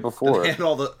all the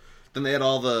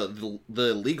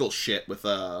legal shit with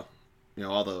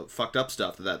all the fucked up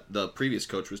stuff that the previous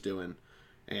coach was doing,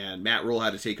 and Matt Rule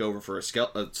had to take over for a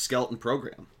skeleton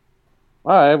program.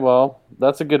 All right, well,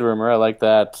 that's a good rumor. I like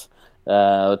that.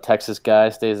 The Texas guy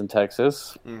stays in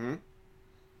Texas. Mm-hmm.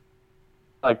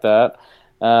 I like that.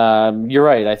 You're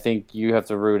right. I think you have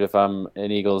to root, if I'm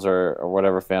an Eagles or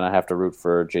whatever fan, I have to root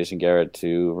for Jason Garrett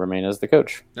to remain as the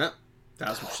coach. Yeah,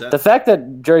 1,000%. The fact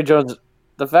that Jerry Jones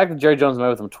met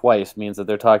with him twice means that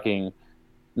they're talking.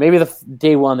 Maybe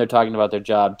day one they're talking about their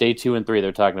job. Day 2 and 3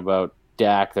 they're talking about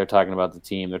Dak. They're talking about the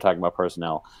team. They're talking about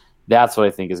personnel. That's what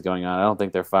I think is going on. I don't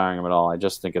think they're firing him at all. I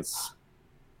just think it's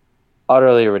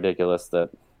utterly ridiculous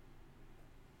that,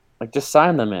 just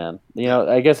sign the man.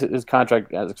 I guess his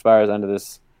contract expires under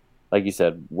this, like you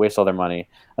said, waste all their money.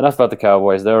 Enough about the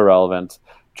Cowboys. They're irrelevant.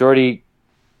 Jordy,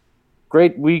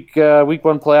 great week 1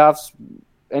 playoffs.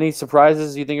 Any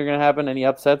surprises you think are going to happen? Any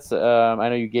upsets? I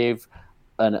know you gave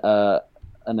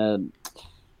an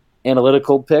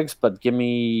analytical picks, but give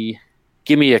me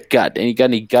a gut. You got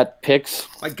any gut picks?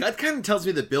 My gut kind of tells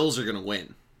me the Bills are going to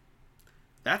win.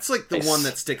 That's the one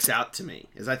that sticks out to me,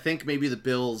 is I think maybe the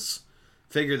Bills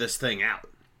figure this thing out.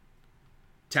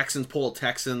 Texans pull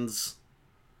Texans,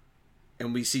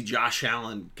 and we see Josh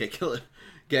Allen get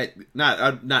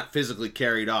not physically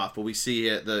carried off, but we see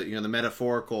the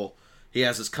metaphorical. He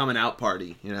has his coming out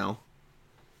party. Yeah.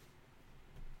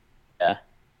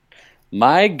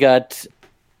 My gut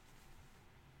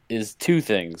is 2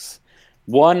 things.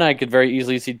 1, I could very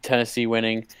easily see Tennessee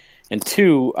winning, and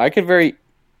 2, I could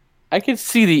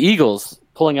see the Eagles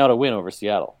pulling out a win over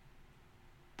Seattle.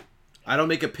 I don't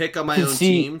make a pick on my own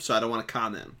team, so I don't want to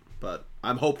comment, but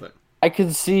I'm hoping. I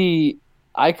could see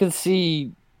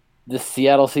the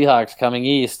Seattle Seahawks coming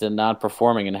east and not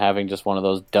performing and having just one of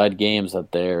those dud games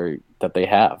that they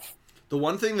have. The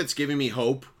one thing that's giving me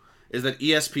hope is that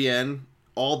ESPN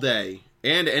all day,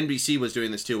 and NBC was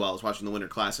doing this too while I was watching the Winter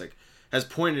Classic, has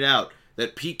pointed out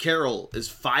that Pete Carroll is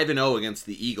 5-0 against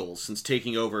the Eagles since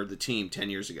taking over the team 10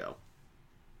 years ago.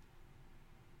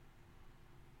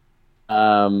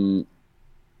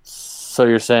 So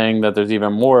you're saying that there's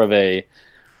even more of a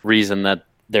reason that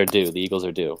they're due. The Eagles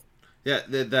are due. Yeah,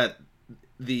 that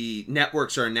the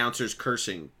networks are announcers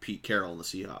cursing Pete Carroll and the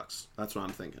Seahawks. That's what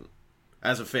I'm thinking,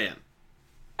 as a fan.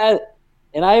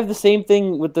 And I have the same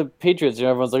thing with the Patriots.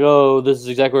 Everyone's like, "Oh, this is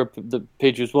exactly where the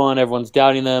Patriots want." Everyone's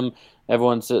doubting them.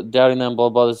 Everyone's doubting them. Blah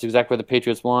blah. This is exactly where the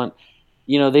Patriots want.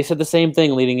 They said the same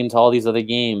thing leading into all these other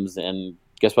games, and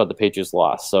guess what? The Patriots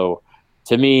lost. So,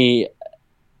 to me,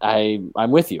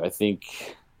 I'm with you. I think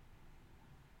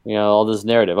all this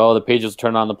narrative. Oh, the Patriots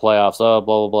turn on the playoffs. Oh,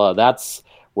 blah blah blah. That's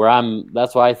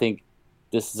why I think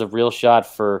this is a real shot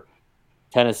for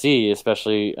Tennessee,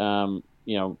 especially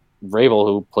Vrabel,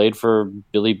 who played for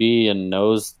Billy B and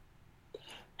knows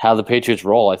how the Patriots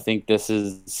roll. I think this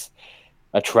is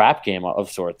a trap game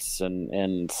of sorts,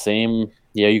 and same.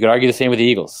 You could argue the same with the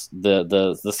Eagles.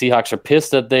 The Seahawks are pissed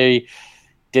that they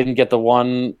didn't get the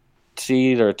 1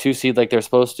 seed or 2 seed like they're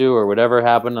supposed to, or whatever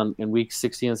happened in week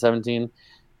 16 and 17.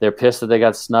 They're pissed that they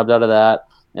got snubbed out of that,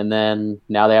 and then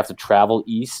now they have to travel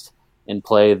east and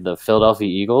play the Philadelphia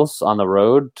Eagles on the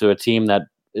road to a team that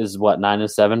is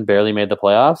 9-7, barely made the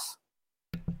playoffs.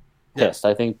 Pissed.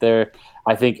 I think they're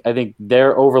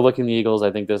overlooking the Eagles.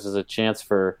 I think this is a chance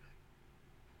for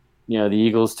the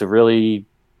Eagles to really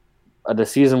the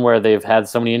season where they've had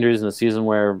so many injuries, and the season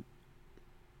where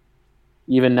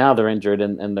even now they're injured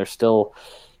and they're still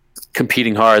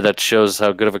competing hard. That shows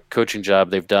how good of a coaching job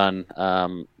they've done.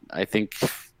 I think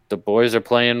the boys are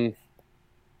playing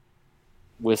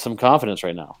with some confidence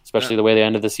right now, especially the way they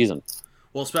ended the season.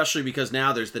 Well, especially because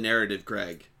now there's the narrative,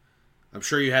 Greg. I'm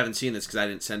sure you haven't seen this because I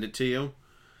didn't send it to you.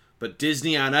 But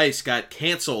Disney on Ice got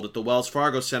canceled at the Wells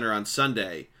Fargo Center on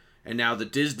Sunday. And now the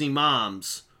Disney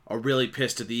moms are really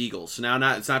pissed at the Eagles. So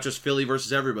now it's not just Philly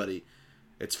versus everybody.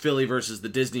 It's Philly versus the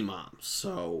Disney moms.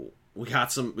 So we got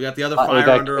the other fire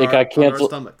under our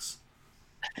stomachs.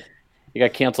 It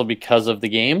got canceled because of the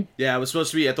game? Yeah, it was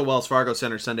supposed to be at the Wells Fargo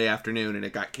Center Sunday afternoon, and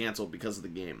it got canceled because of the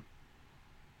game.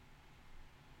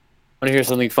 Want to hear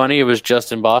something funny? It was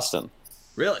just in Boston.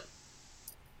 Really?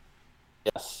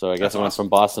 Yes. So I guess it went from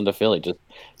Boston to Philly.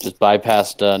 Just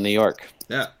bypassed New York.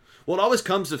 Yeah. Well, it always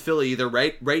comes to Philly either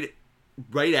right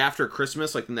after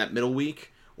Christmas, like in that middle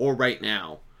week, or right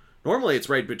now. Normally, it's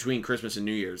right between Christmas and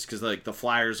New Year's because like the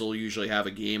Flyers will usually have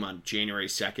a game on January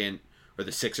 2nd, or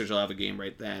the Sixers will have a game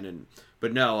right then.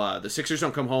 But no, the Sixers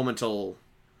don't come home until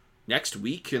next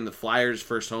week, and the Flyers'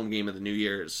 first home game of the New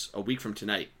Year is a week from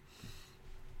tonight.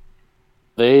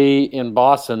 In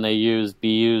Boston, they use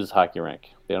BU's hockey rink.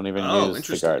 They don't even use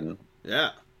the Garden. Yeah.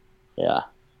 Yeah.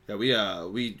 Yeah,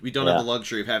 we don't have the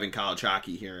luxury of having college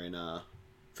hockey here in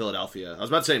Philadelphia. I was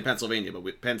about to say in Pennsylvania,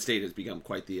 but Penn State has become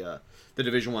quite the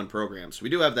Division I program, so we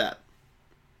do have that.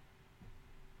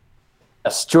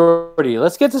 Yes, Jordy,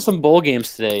 let's get to some bowl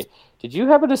games today. Did you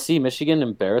happen to see Michigan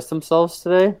embarrass themselves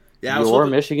today? Yeah,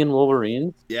 Michigan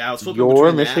Wolverines. Yeah, I was flipping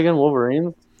between Michigan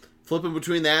Wolverines. Flipping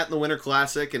between that and the Winter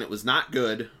Classic, and it was not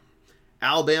good.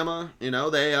 Alabama, they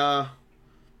know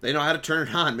how to turn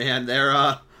it on, man.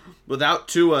 They're without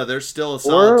Tua, they're still a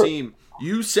solid team.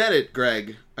 You said it,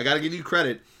 Greg. I got to give you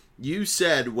credit. You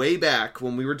said way back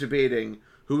when we were debating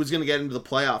who was going to get into the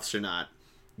playoffs or not.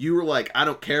 You were like, I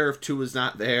don't care if Tua's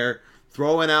not there.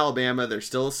 Throw in Alabama. They're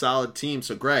still a solid team.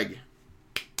 So, Greg,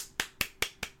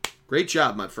 great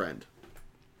job, my friend.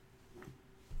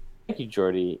 Thank you,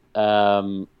 Jordy.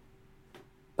 But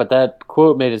that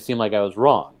quote made it seem like I was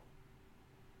wrong.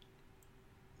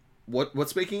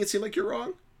 What's making it seem like you're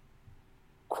wrong?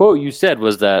 Quote you said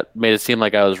was that made it seem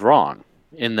like I was wrong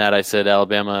in that I said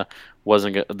Alabama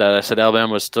wasn't that I said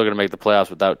Alabama was still going to make the playoffs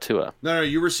without Tua. No,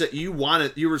 you were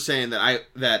saying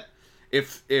that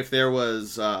if there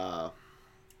was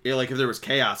if there was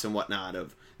chaos and whatnot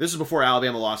this is before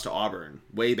Alabama lost to Auburn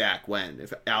way back when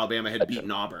if Alabama had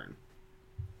beaten Auburn.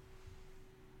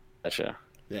 Gotcha.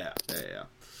 Yeah.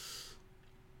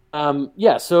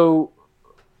 So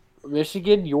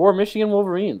Michigan, your Michigan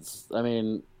Wolverines. I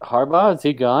mean, Harbaugh, is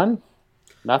he gone?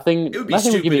 Nothing. It would be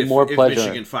nothing stupid would give me more if pleasure.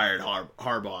 Michigan fired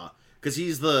Harbaugh because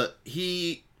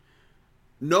he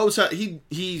knows how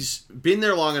he's been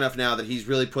there long enough now that he's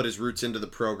really put his roots into the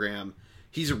program.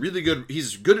 He's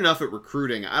good enough at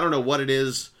recruiting. I don't know what it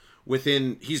is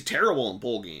he's terrible in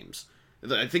bowl games.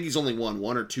 I think he's only won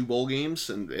 1 or 2 bowl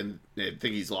games, and I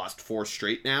think he's lost 4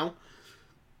 straight now.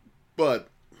 But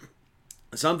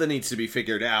something needs to be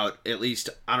figured out. At least,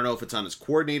 I don't know if it's on his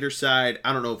coordinator side.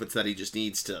 I don't know if it's that he just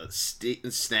needs to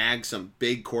snag some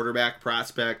big quarterback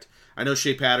prospect. I know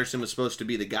Shea Patterson was supposed to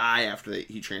be the guy after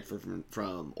he transferred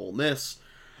from Ole Miss.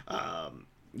 I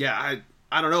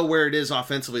don't know where it is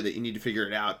offensively that you need to figure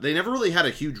it out. They never really had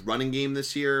a huge running game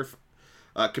this year,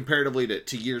 comparatively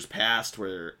to years past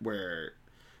where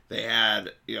they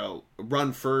had,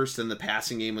 run first and the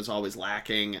passing game was always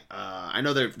lacking. I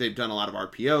know they've done a lot of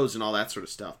RPOs and all that sort of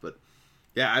stuff, but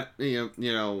yeah,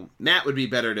 Matt would be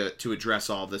better to address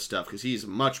all this stuff because he's a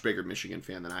much bigger Michigan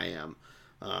fan than I am.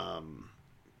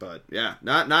 But yeah,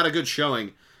 not a good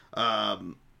showing.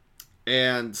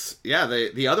 And yeah,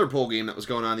 the other bowl game that was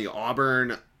going on, the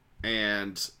Auburn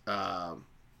and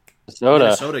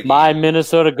Minnesota game. My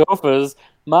Minnesota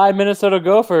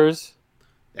Gophers.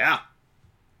 Yeah.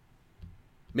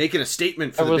 Making a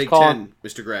statement for the Big Ten,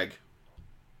 Mr. Greg.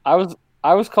 I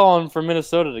was calling for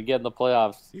Minnesota to get in the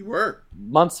playoffs. You were.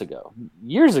 Months ago.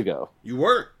 Years ago. You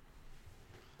were.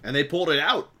 And they pulled it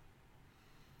out.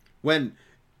 When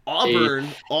Auburn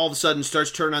all of a sudden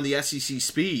starts turning on the SEC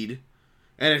speed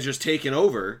and it's just taken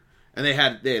over, and they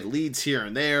had leads here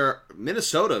and there.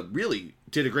 Minnesota really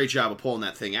did a great job of pulling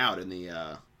that thing out in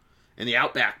the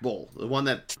Outback Bowl, the one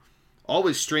that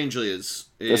always strangely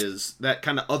is that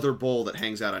kind of other bowl that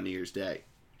hangs out on New Year's Day.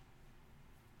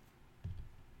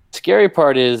 Scary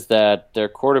part is that their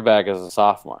quarterback is a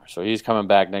sophomore, so he's coming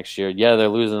back next year. Yeah, they're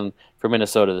losing for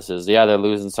Minnesota. They're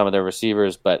losing some of their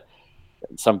receivers, but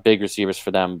some big receivers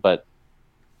for them. But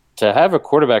to have a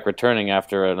quarterback returning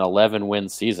after an 11-win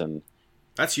season,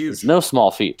 that's huge. It's no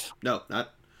small feat. No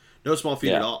small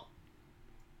feat at all.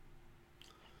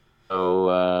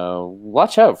 So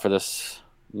watch out for this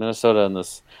Minnesota and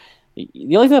this.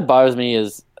 The only thing that bothers me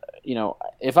is,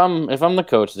 if I'm the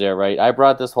coach there, right? I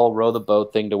brought this whole row the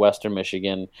boat thing to Western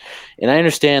Michigan, and I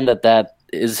understand that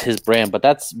is his brand, but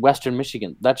that's Western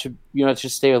Michigan. That should it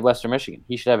should stay with Western Michigan.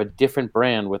 He should have a different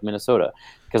brand with Minnesota,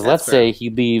 because let's say he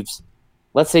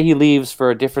leaves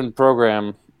for a different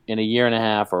program in a year and a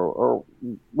half or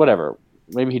whatever.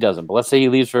 Maybe he doesn't, but let's say he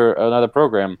leaves for another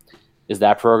program. Is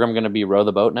that program going to be row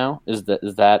the boat now? Is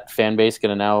that fan base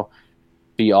going to now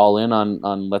be all in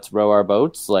on let's row our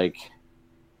boats? Like,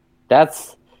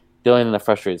 that's the only thing that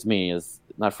frustrates me.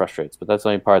 Not frustrates, but that's the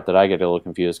only part that I get a little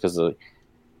confused, because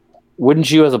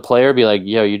wouldn't you as a player be like,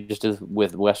 yo, you just did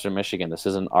with Western Michigan. This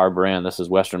isn't our brand. This is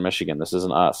Western Michigan. This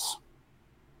isn't us.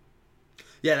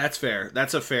 Yeah, that's fair.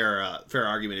 That's a fair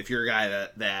argument. If you're a guy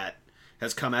that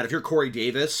has come out, if you're Corey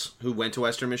Davis, who went to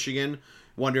Western Michigan,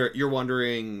 you're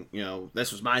wondering,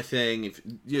 this was my thing. If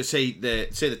you say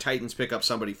the Titans pick up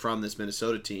somebody from this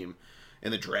Minnesota team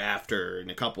in the draft or in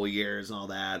a couple of years and all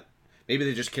that, maybe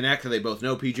they just connect and they both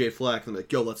know PJ Fleck and they're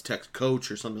like, yo, let's text coach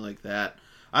or something like that.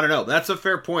 I don't know. That's a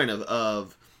fair point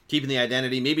of keeping the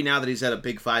identity. Maybe now that he's at a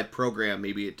Big Five program,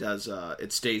 maybe it does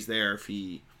it stays there. If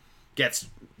he gets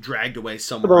dragged away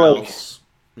somewhere else,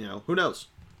 who knows?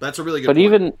 That's a really good point.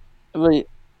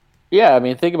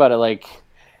 Think about it,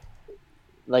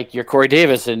 like you're Corey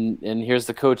Davis, and here's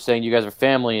the coach saying you guys are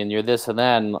family and you're this and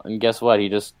that, and guess what? He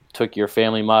just took your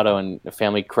family motto and a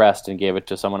family crest and gave it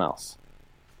to someone else.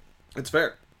 It's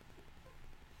fair.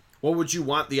 What would you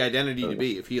want the identity to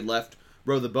be if he had left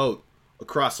row the boat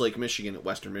across Lake Michigan at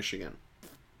Western Michigan?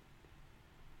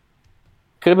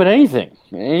 Could have been anything,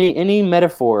 any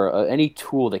metaphor, any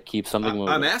tool that keeps something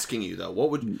moving. I'm asking you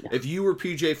though, if you were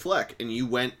PJ Fleck and you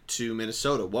went to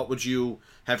Minnesota, what would you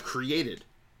have created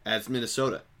as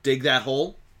Minnesota? Dig that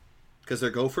hole because they're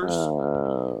Gophers.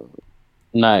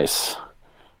 Nice.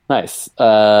 Freeze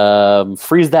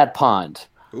that pond.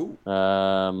 Ooh.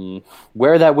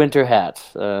 Wear that winter hat.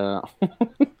 So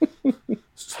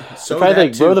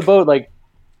row the boat,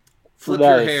 flip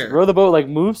your hair. Row the boat,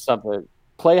 move something.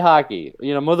 Play hockey.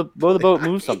 Mow the boat,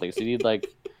 move something. So you need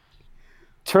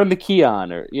turn the key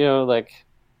on or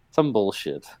some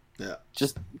bullshit. Yeah.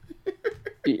 Just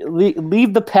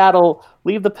leave the paddle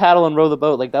and row the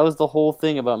boat. That was the whole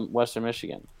thing about Western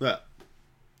Michigan. Yeah.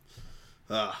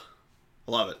 I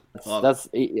love it.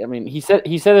 He said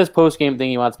his post game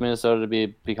thing. He wants Minnesota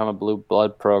to become a blue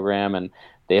blood program, and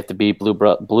they have to be blue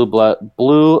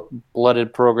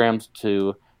blooded programs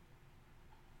to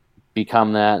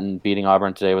become that. And beating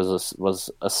Auburn today was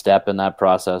a step in that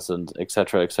process, and et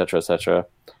cetera, et cetera, et cetera.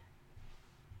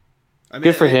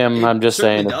 Good for him. I'm just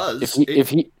saying,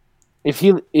 if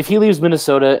he leaves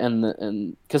Minnesota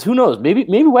and because who knows,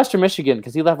 maybe Western Michigan,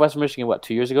 because he left Western Michigan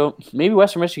 2 years ago. Maybe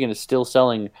Western Michigan is still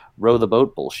selling row the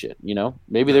boat bullshit.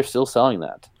 Maybe they're still selling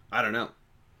that. I don't know.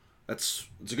 It's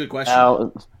a good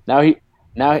question. Now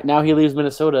he leaves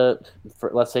Minnesota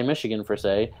for, let's say, Michigan for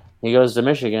say. He goes to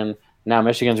Michigan. Now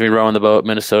Michigan's rowing the boat.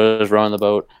 Minnesota's rowing the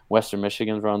boat. Western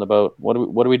Michigan's rowing the boat. What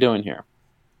are we doing here?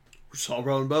 We're just all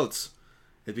rowing boats.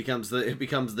 It becomes the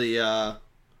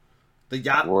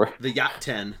We're- yacht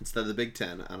 10 instead of the Big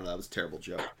 10. I don't know. That was a terrible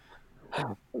joke.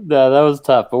 Yeah, that was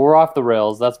tough, but we're off the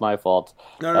rails. That's my fault.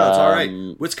 No, it's all right.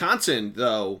 Wisconsin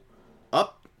though,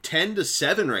 up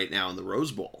 10-7 right now in the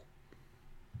Rose Bowl.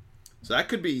 So that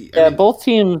could be. I mean, both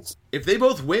teams. If they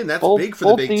both win, that's big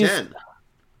for the Big Ten.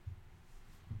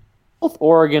 Both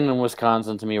Oregon and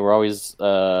Wisconsin, to me, were always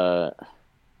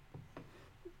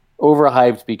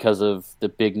overhyped because of the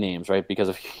big names, right? Because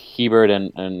of Hebert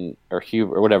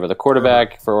or whatever, the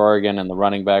quarterback for Oregon and the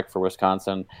running back for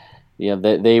Wisconsin. Yeah,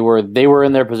 they were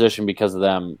in their position because of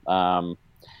them.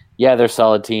 Yeah, they're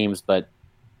solid teams, but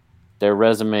their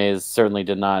resumes certainly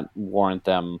did not warrant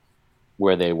them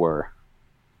where they were.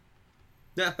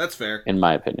 Yeah, that's fair. In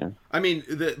my opinion. I mean,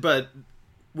 but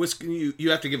you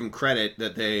have to give them credit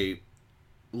that they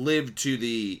lived to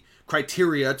the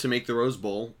criteria to make the Rose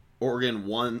Bowl. Oregon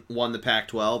won the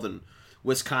Pac-12, and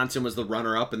Wisconsin was the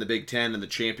runner-up in the Big Ten, and the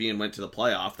champion went to the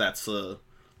playoff. That's the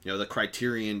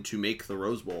criterion to make the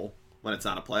Rose Bowl when it's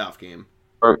not a playoff game.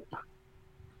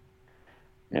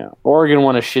 Yeah, Oregon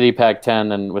won a shitty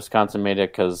Pac-10, and Wisconsin made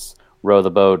it because Row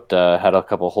the Boat had a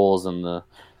couple holes in the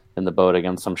boat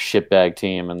against some shitbag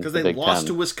team, and because they lost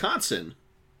to Wisconsin.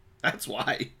 That's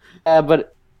why. Yeah,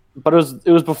 but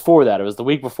it was before that. It was the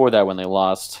week before that when they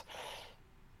lost.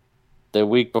 The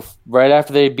week right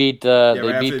after they beat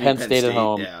Penn State at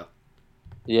home.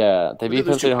 Yeah, they beat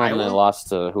Penn State at home and they lost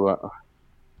to who?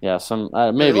 Yeah,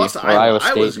 maybe they lost to Iowa.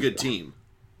 State. Iowa's a good team.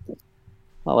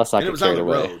 Well, let's not get carried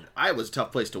away. It was on the road. Iowa's a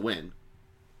tough place to win.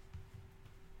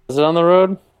 Was it on the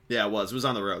road? Yeah, it was. It was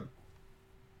on the road.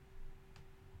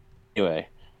 Anyway,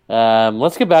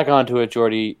 let's get back onto it,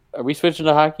 Jordy. Are we switching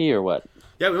to hockey or what?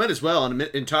 Yeah, we might as well. And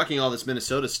in talking all this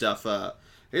Minnesota stuff,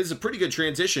 it's a pretty good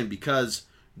transition because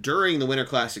during the Winter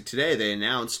Classic today, they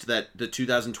announced that the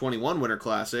 2021 Winter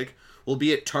Classic will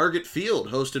be at Target Field,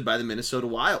 hosted by the Minnesota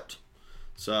Wild.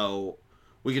 So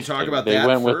we can talk about that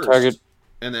went first, with Target,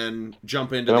 and then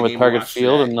jump into the game. With Target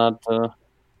Field today. And not. I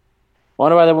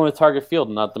wonder why they went with Target Field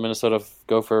and not the Minnesota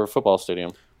Gopher football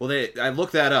stadium. Well, I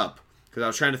looked that up because I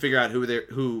was trying to figure out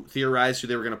who theorized who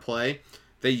they were going to play.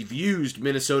 They've used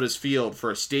Minnesota's field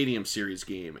for a Stadium Series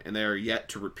game, and they are yet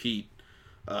to repeat.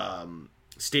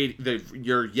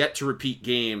 You're yet to repeat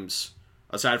games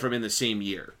aside from in the same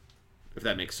year, if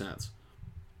that makes sense.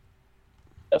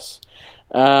 Yes.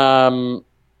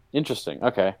 Interesting.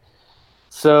 Okay.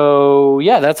 So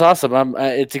yeah, that's awesome.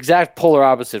 It's exact polar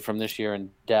opposite from this year in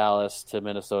Dallas to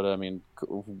Minnesota. I mean,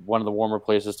 one of the warmer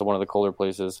places to one of the colder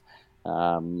places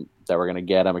that we're gonna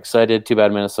get. I'm excited. Too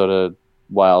bad Minnesota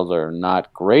Wild are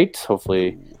not great.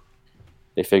 Hopefully,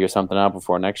 they figure something out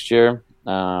before next year.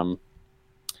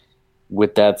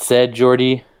 With that said,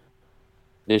 Jordy,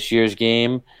 this year's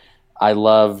game, I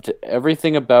loved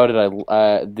everything about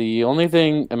it. The only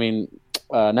thing,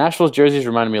 Nashville's jerseys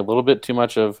reminded me a little bit too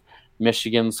much of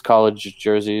Michigan's college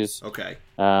jerseys. Okay.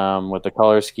 With the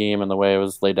color scheme and the way it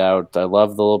was laid out. I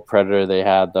love the little Predator they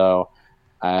had, though.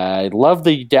 I love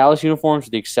the Dallas uniforms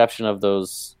with the exception of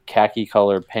those khaki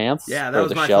colored pants. Yeah, that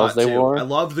was my thought, too. I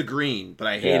love the green, but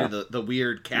I hated the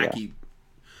weird khaki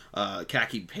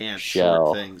pants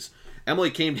short things.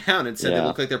 Emily came down and said they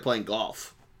look like they're playing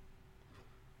golf.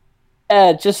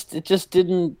 Yeah, it just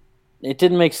didn't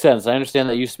make sense. I understand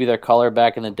that used to be their color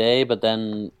back in the day, but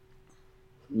then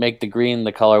make the green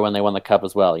the color when they won the cup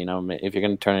as well. You know, if you're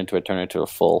going to turn it into a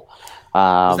full.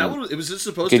 Is that what it was? This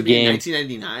supposed to be a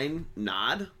 1999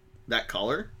 nod? That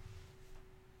color?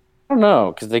 I don't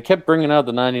know, because they kept bringing out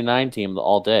the 99 team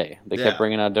all day. They kept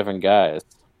bringing out different guys.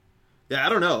 Yeah, I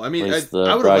don't know. I mean, I would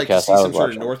have liked to see some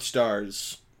sort of North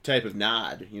Stars type of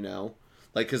nod, you know?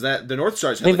 Like, because the North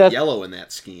Stars have yellow in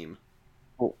that scheme.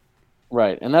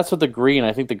 Right, and that's with the green.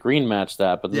 I think the green matched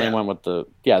that, but then they went with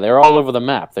they're all over the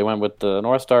map. They went with the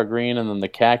North Star green and then the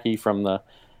khaki from the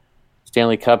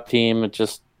Stanley Cup team. It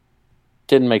just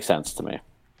didn't make sense to me.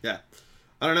 Yeah,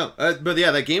 I don't know. But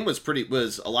yeah, that game was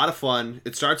a lot of fun.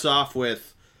 It starts off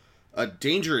with a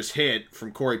dangerous hit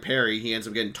from Corey Perry. He ends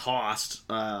up getting tossed.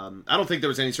 I don't think there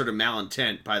was any sort of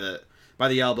malintent by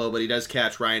the elbow, but he does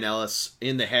catch Ryan Ellis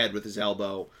in the head with his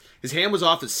elbow. His hand was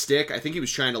off his stick. I think he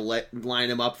was trying to line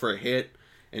him up for a hit,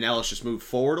 and Ellis just moved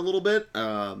forward a little bit.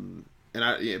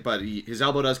 But his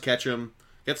elbow does catch him,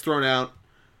 gets thrown out.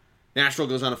 Nashville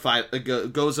goes on a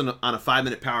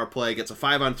 5-minute power play, gets a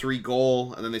 5-on-3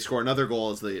 goal, and then they score another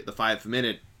goal as the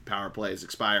 5-minute power play is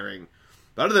expiring.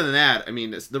 But other than that, I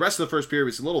mean, the rest of the first period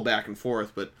was a little back and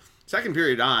forth, but second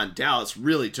period on, Dallas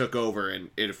really took over, and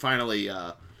it finally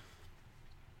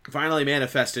finally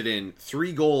manifested in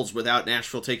 3 goals without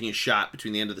Nashville taking a shot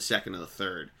between the end of the second and the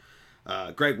third.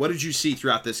 Greg, what did you see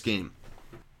throughout this game?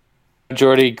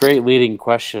 Jordy, great leading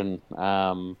question.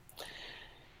 I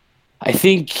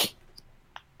think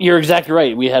you're exactly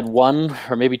right. We had 1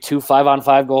 or maybe 2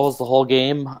 5-on-5 goals the whole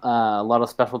game. A lot of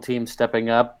special teams stepping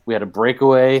up. We had a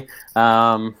breakaway.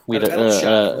 We had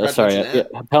a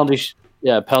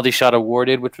penalty shot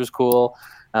awarded, which was cool.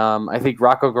 I think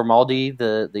Rocco Grimaldi,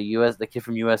 the kid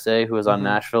from USA who is on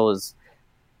Nashville,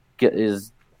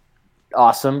 is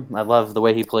awesome. I love the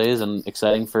way he plays and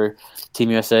exciting for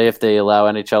Team USA if they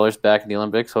allow NHLers back in the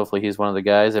Olympics. Hopefully he's one of the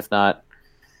guys. If not,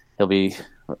 he'll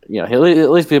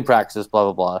at least be in practice,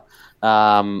 blah, blah,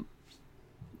 blah.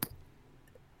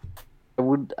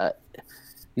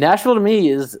 Nashville to me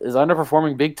is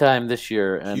underperforming big time this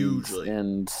year. And, hugely.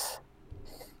 And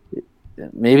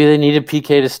maybe they needed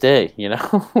PK to stay,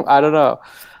 I don't know.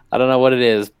 I don't know what it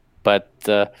is, but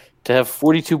to have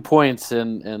 42 points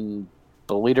and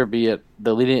the leader be at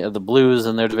the leading of the Blues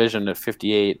in their division at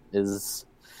 58 is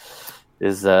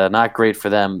not great for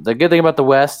them. The good thing about the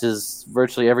West is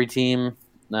virtually every team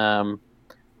in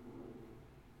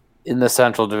the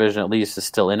Central Division, at least, is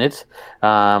still in it.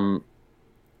 And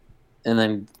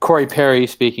then Corey Perry,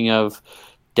 speaking of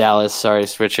Dallas,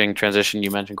 switching transition,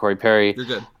 you mentioned Corey Perry. You're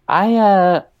good.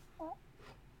 I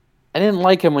didn't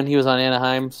like him when he was on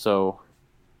Anaheim, so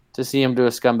to see him do a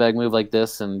scumbag move like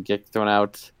this and get thrown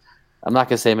out, I'm not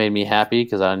gonna say it made me happy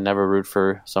because I never root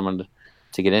for someone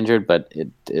to get injured, but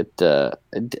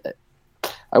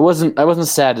I wasn't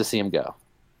sad to see him go.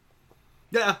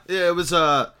 Yeah, it was.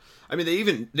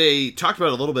 They talked about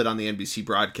it a little bit on the NBC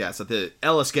broadcast that the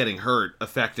Ellis getting hurt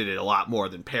affected it a lot more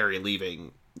than Perry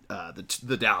leaving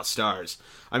the Dallas Stars.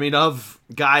 I mean, of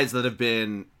guys that have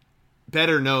been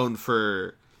better known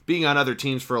for being on other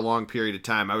teams for a long period of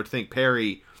time, I would think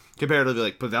Perry, comparatively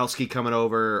like Pavelski coming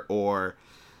over, or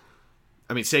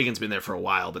Sagan's been there for a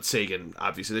while, but Sagan,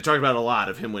 obviously, they talked about a lot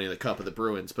of him winning the Cup of the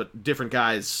Bruins, but different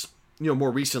guys,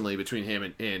 more recently between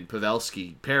him and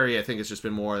Pavelski. Perry, I think, has just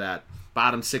been more that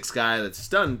bottom 6 guy that's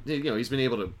done, he's been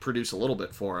able to produce a little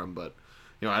bit for him, but,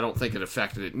 I don't think it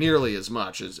affected it nearly as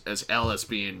much as Ellis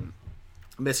being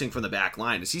missing from the back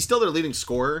line. Is he still their leading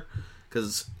scorer?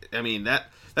 Because,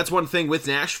 that's one thing with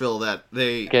Nashville that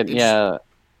they...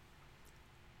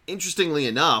 Interestingly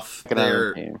enough,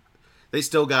 they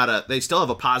still have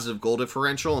a positive goal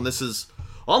differential, and this is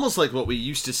almost like what we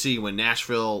used to see when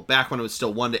Nashville, back when it was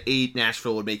still 1-8,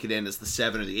 Nashville would make it in as the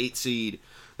 7 or the 8 seed.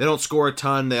 They don't score a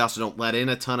ton. They also don't let in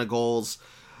a ton of goals.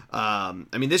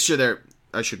 This year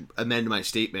I should amend my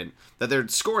statement that they're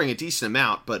scoring a decent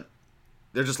amount, but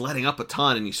they're just letting up a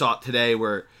ton. And you saw it today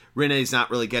where Rinne's not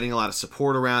really getting a lot of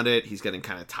support around it. He's getting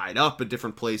kind of tied up at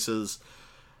different places.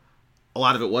 A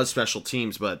lot of it was special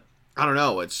teams, but I don't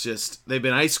know. It's just they've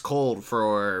been ice cold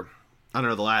for,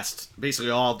 the last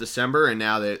basically all of December, and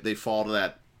now they fall to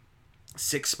that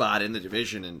 6th spot in the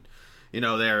division, and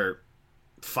they're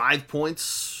 4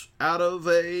 points out of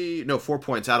a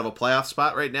playoff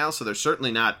spot right now, so they're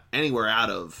certainly not anywhere out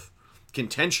of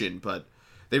contention, but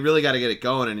they really got to get it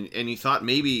going, and you thought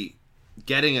maybe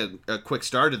getting a quick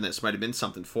start in this might have been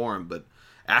something for them, but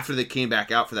after they came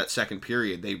back out for that second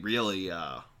period, they really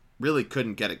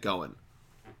couldn't get it going.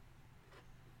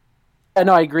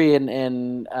 No, I agree,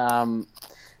 and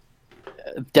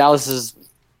Dallas has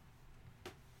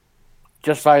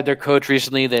just fired their coach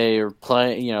recently. They are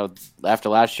playing, after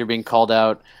last year being called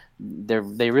out,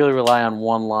 they really rely on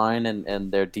one line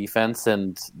and their defense,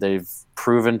 and they've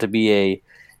proven to be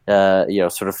a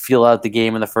sort of feel out the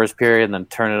game in the first period and then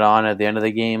turn it on at the end of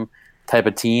the game type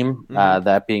of team.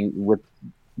 That being with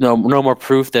no more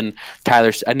proof than Tyler.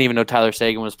 I didn't even know Tyler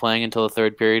Sagan was playing until the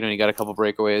third period, and he got a couple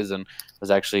breakaways and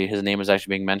his name was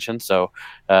actually being mentioned. So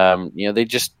they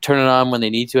just turn it on when they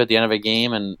need to at the end of a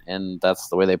game, and that's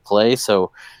the way they play.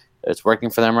 So it's working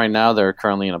for them right now. They're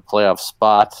currently in a playoff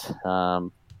spot.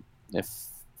 Currently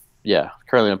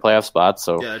in a playoff spot.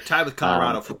 So they're tied with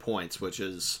Colorado for points, which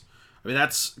is,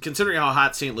 that's considering how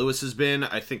hot St. Louis has been.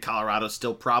 I think Colorado's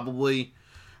still probably.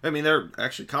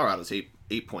 Colorado's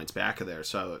eight points back of there,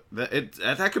 so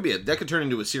that could turn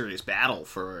into a serious battle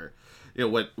for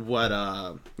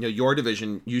what your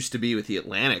division used to be with the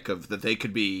Atlantic, of that they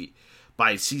could be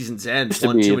by season's end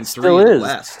 1, 2, and 3 in the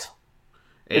West.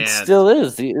 It still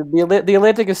is. The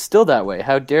Atlantic is still that way.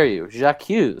 How dare you, Jacques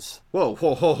Hughes?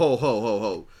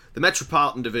 Whoa! The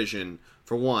Metropolitan Division,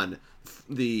 for one.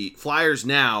 The Flyers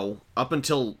now, up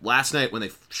until last night when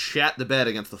they shat the bed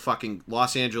against the fucking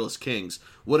Los Angeles Kings,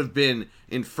 would have been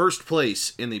in first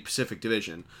place in the Pacific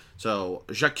Division. So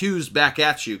Jacques back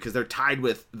at you, because they're tied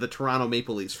with the Toronto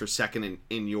Maple Leafs for second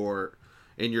in your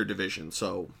in your division.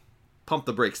 So pump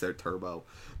the brakes there, Turbo.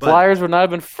 But Flyers would not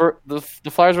have been the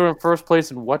Flyers were in first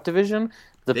place in what division?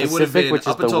 The they would have Pacific, been, which is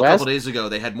up the until West. a couple days ago,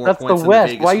 they had more That's points the than West.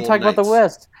 the Vegas Why are you talking Golden about the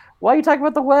Knights. West? Why are you talking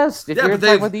about the West? If Yeah, you're but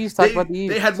talking about the East, talk about the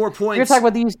East. They had more points. You're talking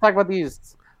about the East, talk about the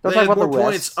East. Don't They talk had about more the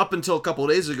points West. up until a couple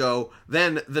days ago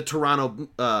than the Toronto.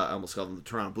 I almost called them the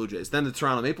Toronto Blue Jays. Then the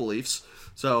Toronto Maple Leafs.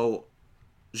 So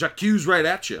Jacques right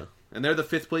at you, and they're the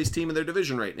 5th place team in their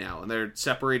division right now, and they're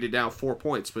separated now 4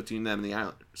 points between them and the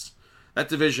Islanders. That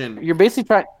division. You're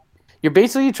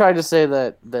basically trying to say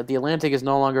that the Atlantic is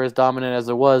no longer as dominant as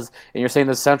it was, and you're saying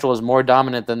the Central is more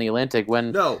dominant than the Atlantic.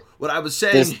 When No, what I was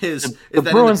saying is the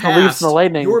that Bruins, in the the Leafs, past, and the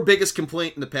Lightning. your biggest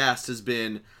complaint in the past has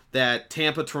been that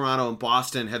Tampa, Toronto, and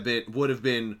Boston would have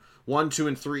been 1, 2,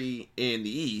 and 3 in the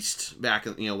East back,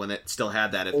 when it still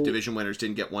had that. If division winners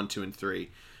didn't get 1, 2, and 3,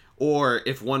 or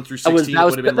if 1 through 16 it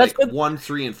would have been like 1,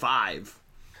 3, and 5.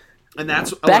 And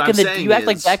that's back what I'm saying. You act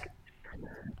like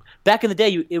back in the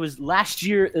day, it was last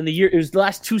year in the year. It was the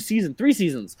last 3 seasons,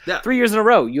 3 years in a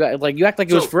row. You act like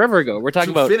it was forever ago. We're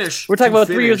talking about 3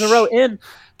 years in a row.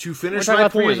 To finish my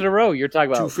point, 3 years in a row. You're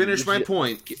talking about to finish my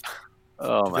point.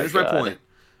 Oh my god! My point.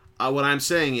 What I'm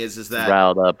saying is that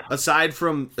riled up. Aside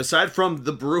from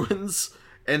the Bruins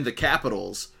and the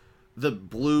Capitals, the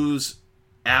Blues,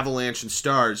 Avalanche, and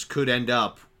Stars could end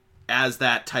up as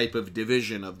that type of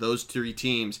division of those 3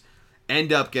 teams.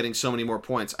 End up getting so many more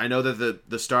points. I know that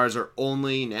the Stars are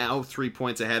only now 3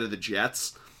 points ahead of the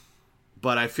Jets,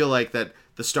 but I feel like that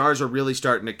the Stars are really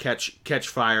starting to catch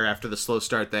fire after the slow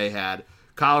start they had.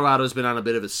 Colorado's been on a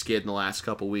bit of a skid in the last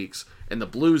couple weeks, and the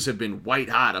Blues have been white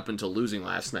hot up until losing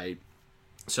last night.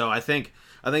 So I think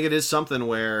it is something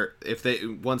where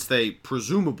once they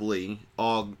presumably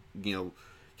all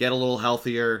get a little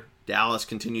healthier, Dallas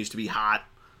continues to be hot.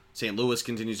 St. Louis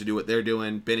continues to do what they're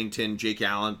doing. Binnington, Jake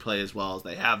Allen play as well as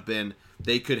they have been.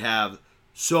 They could have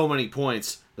so many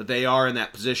points that they are in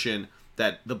that position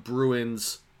that the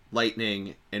Bruins,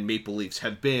 Lightning, and Maple Leafs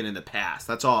have been in the past.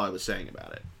 That's all I was saying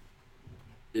about it.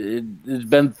 It's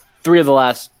been the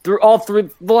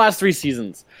last 3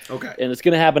 seasons. Okay. And it's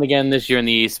going to happen again this year in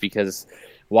the East because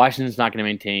Washington's not going to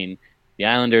maintain. The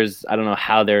Islanders, I don't know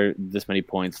how they're this many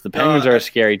points. The Penguins are a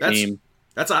scary team.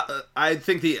 I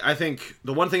think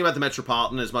the one thing about the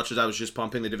Metropolitan, as much as I was just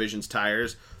pumping the division's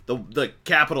tires, the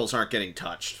Capitals aren't getting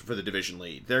touched for the division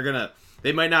lead.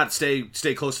 They might not stay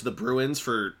close to the Bruins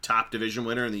for top division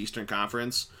winner in the Eastern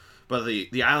Conference, but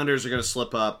the Islanders are going to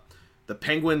slip up. The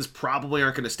Penguins probably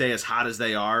aren't going to stay as hot as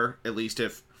they are. At least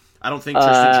I don't think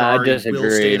Tristan Jarry will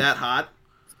stay that hot.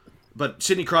 But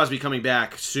Sidney Crosby coming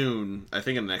back soon, I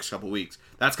think in the next couple weeks,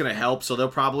 that's going to help. So they'll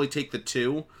probably take the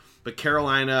 2. But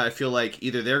Carolina, I feel like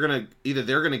either they're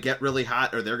gonna get really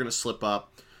hot or they're gonna slip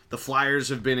up. The Flyers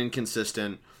have been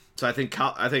inconsistent, so I think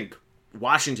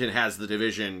Washington has the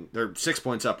division. They're 6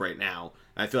 points up right now.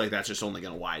 And I feel like that's just only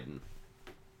gonna widen.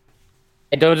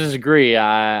 I don't disagree.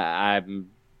 I'm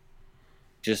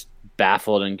just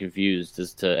baffled and confused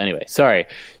as to. Anyway, sorry,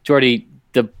 Jordy.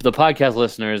 The podcast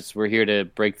listeners, we're here to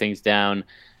break things down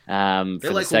for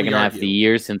the second half of the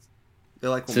year since they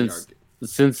like when we argue.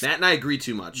 Since Matt and I agree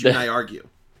too much, you and I argue.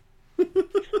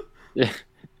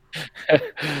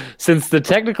 Since the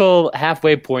technical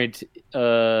halfway point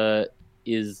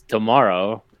is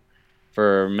tomorrow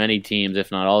for many teams, if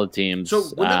not all the teams. So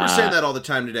when they were saying that all the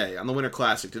time today on the Winter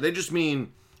Classic, do they just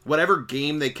mean whatever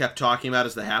game they kept talking about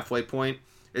as the halfway point?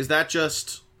 Is that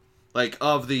just like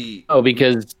of the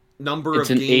because number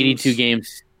it's of an games? 82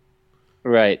 games.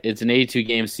 Right, it's an 82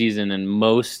 game season, and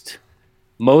most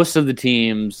of the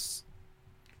teams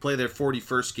play their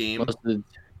 41st game. Most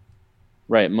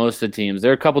of the teams. There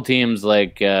are a couple teams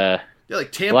like Tampa and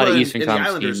the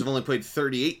Islanders teams have only played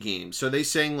 38 games. So are they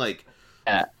saying like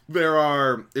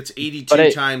it's 82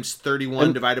 but times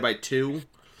 31 divided by 2?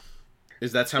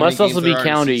 Is that how many games there are? Must also be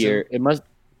calendar year. It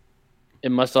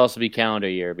must also be calendar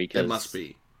year because it must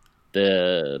be.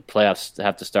 The playoffs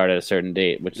have to start at a certain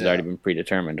date, which has already been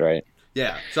predetermined, right?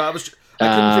 Yeah. So I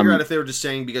couldn't figure out if they were just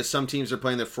saying because some teams are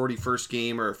playing their 41st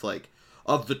game or if like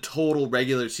of the total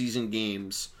regular season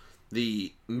games,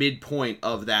 the midpoint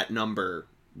of that number,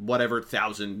 whatever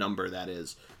 1,000 number that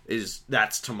is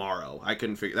that's tomorrow. I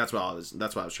couldn't figure. That's what I was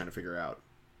trying to figure out.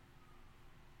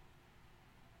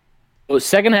 Well,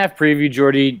 second half preview,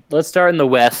 Jordy. Let's start in the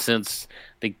West since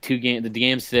the game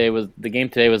today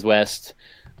was West.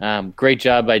 Great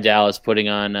job by Dallas putting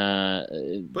on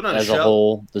as a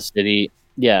whole the city.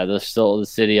 Yeah, the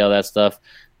city, all that stuff.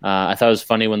 I thought it was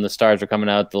funny when the Stars were coming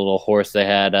out, the little horse they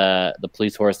had, the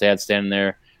police horse they had standing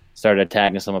there, started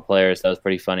attacking some of the players. That was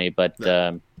pretty funny. But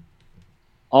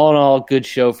all in all, good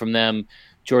show from them.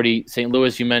 Jordy, St.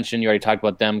 Louis, you mentioned, you already talked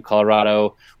about them.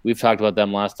 Colorado, we've talked about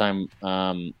them last time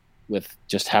with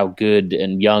just how good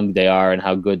and young they are and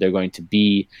how good they're going to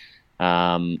be.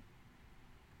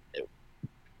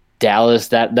 Dallas,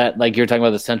 that like you're talking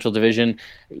about the Central Division,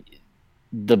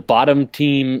 the bottom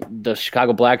team, the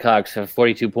Chicago Blackhawks, have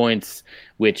 42 points,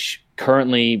 which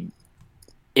currently,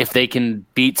 if they can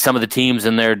beat some of the teams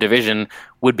in their division,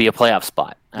 would be a playoff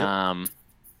spot.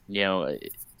 Yep.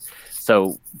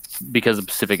 So because the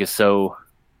Pacific is so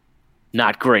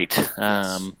not great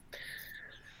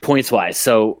points wise.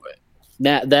 So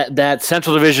that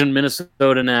Central Division,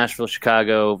 Minnesota, Nashville,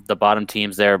 Chicago, the bottom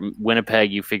teams there,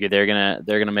 Winnipeg, you figure they're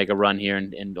gonna make a run here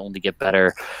and only get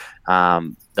better.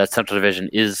 That Central Division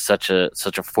is such a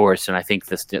force, and I think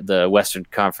the Western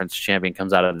Conference champion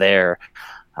comes out of there.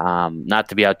 Not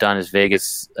to be outdone is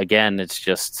Vegas. Again, it's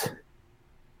just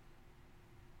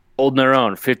holding their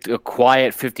own, a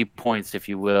quiet 50 points, if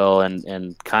you will,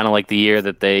 and kind of like the year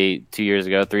that 3 years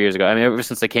ago. I mean, ever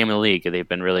since they came in the league, they've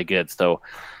been really good. So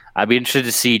I'd be interested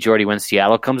to see, Jordy, when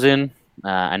Seattle comes in.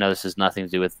 I know this has nothing to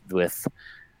do with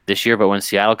this year, but when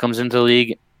Seattle comes into the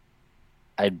league,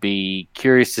 I'd be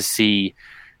curious to see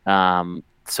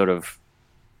sort of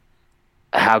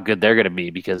how good they're going to be,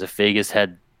 because if Vegas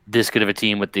had this good of a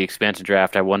team with the expansion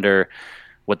draft, I wonder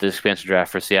what the expansion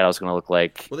draft for Seattle is going to look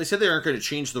like. Well, they said they aren't going to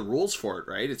change the rules for it,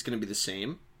 right? It's going to be the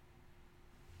same.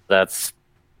 That's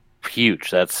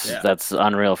huge. That's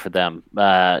unreal for them.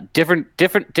 Different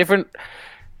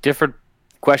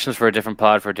questions for a different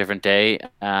pod for a different day.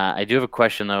 I do have a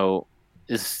question though.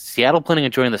 Is Seattle planning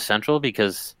on joining the Central?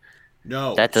 Because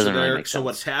no, that doesn't really make sense. So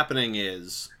what's happening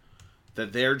is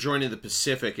that they're joining the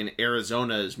Pacific, and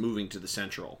Arizona is moving to the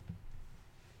Central.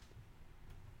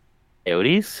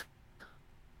 Coyotes?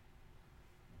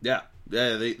 Yeah,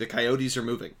 the Coyotes are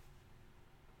moving.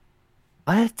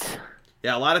 What?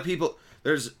 Yeah, a lot of people.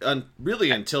 There's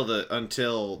really until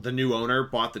the new owner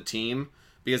bought the team,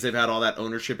 because they've had all that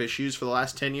ownership issues for the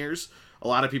last 10 years. A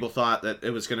lot of people thought that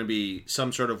it was going to be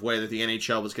some sort of way that the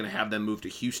NHL was going to have them move to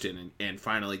Houston and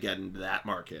finally get into that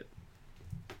market.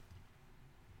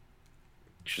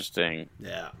 Interesting.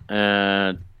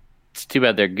 Yeah. It's too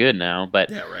bad they're good now,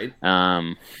 but yeah,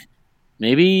 right.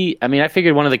 Maybe. I mean, I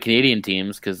figured one of the Canadian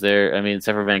teams, because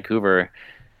except for Vancouver,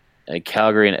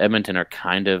 Calgary and Edmonton are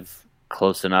kind of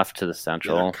close enough to the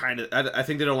Central. Yeah, I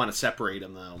think they don't want to separate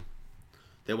them though.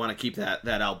 They want to keep that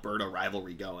Alberta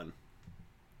rivalry going.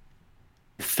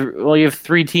 Well, you have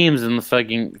three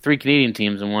Canadian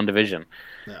teams in one division.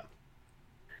 Yeah.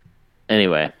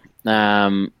 Anyway,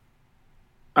 all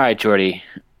right, Jordy.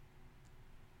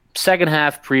 Second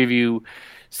half preview,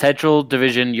 Central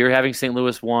Division. You're having St.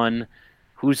 Louis 1.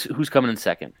 Who's coming in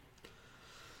second?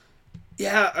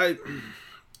 Yeah,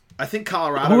 I think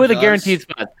Colorado. Who are the guaranteed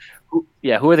spots? Who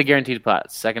are the guaranteed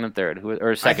spots? Second and third,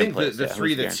 or second? I think place? the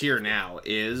three that's here now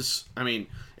is. I mean,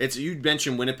 you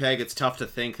mentioned Winnipeg. It's tough to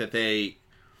think that they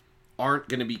aren't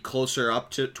going to be closer up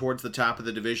towards the top of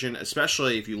the division,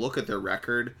 especially if you look at their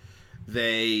record.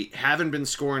 They haven't been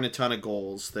scoring a ton of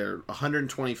goals. They're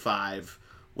 125,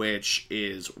 which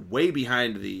is way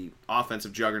behind the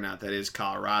offensive juggernaut that is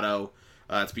Colorado.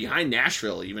 It's behind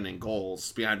Nashville even in goals.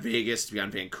 It's behind Vegas. It's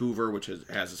behind Vancouver, which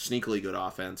has a sneakily good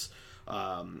offense.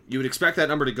 You would expect that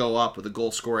number to go up with the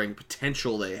goal scoring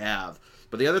potential they have.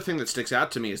 But the other thing that sticks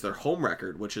out to me is their home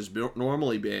record, which has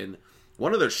normally been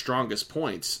one of their strongest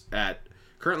points.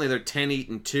 Currently they're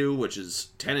 10-8-2, which is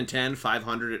 10-10,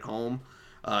 500 at home.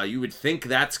 You would think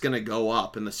that's going to go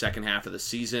up in the second half of the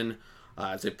season.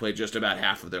 As they play just about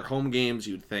half of their home games,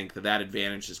 you'd think that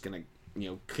advantage is going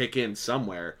to kick in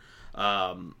somewhere.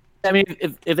 I mean,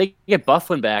 if they get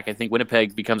Bufflin back, I think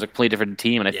Winnipeg becomes a completely different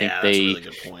team, and I think that's a really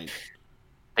good point.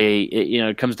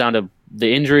 It comes down to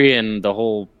the injury and the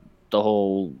whole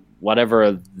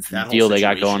whatever deal they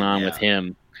got going on with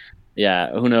him.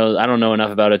 Yeah, who knows? I don't know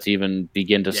enough about it to even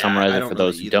begin to summarize it for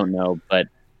those who don't know. But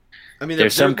I mean,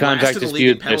 there's some contract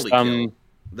dispute. There's some.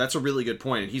 That's a really good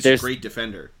point. He's a great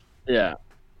defender. Yeah.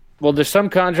 Well, there's some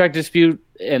contract dispute,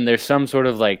 and there's some sort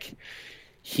of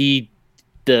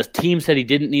the team said he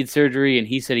didn't need surgery, and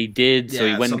he said he did, so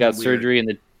he went and got surgery,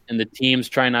 and the team's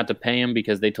trying not to pay him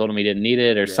because they told him he didn't need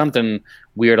it, or something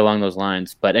weird along those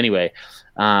lines. But anyway,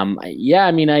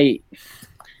 I mean,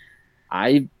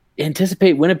 I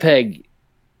anticipate Winnipeg.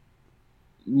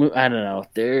 I don't know.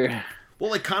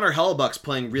 Well, Connor Hellebuck's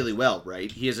playing really well,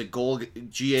 right? He has a goal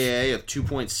GAA of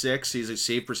 2.6. He has a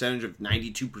save percentage of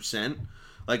 92%.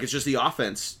 It's just the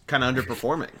offense kind of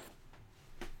underperforming.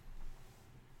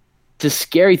 It's a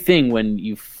scary thing when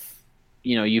you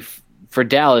for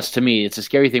Dallas, to me, it's a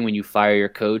scary thing when you fire your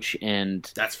coach,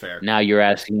 and That's fair. now you're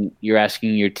asking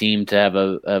your team to have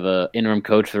a interim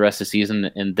coach for the rest of the season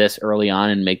and this early on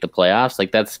and make the playoffs.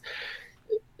 Like that's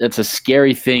a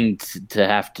scary thing to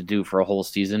have to do for a whole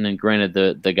season. And granted,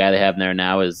 the guy they have there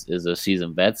now is a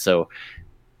seasoned vet, so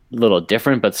a little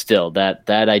different, but still, that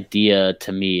idea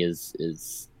to me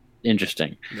is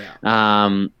interesting.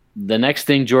 Yeah. The next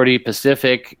thing, Jordy,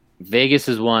 Pacific, Vegas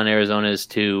is 1, Arizona is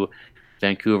 2,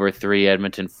 Vancouver 3,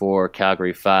 Edmonton 4,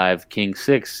 Calgary 5, Kings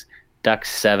 6, Ducks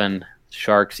 7,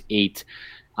 Sharks 8.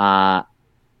 For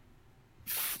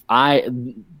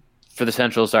the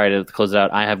Central, sorry to close it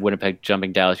out, I have Winnipeg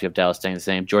jumping Dallas. You have Dallas staying the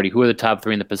same. Jordy, who are the top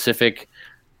 3 in the Pacific?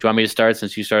 Do you want me to start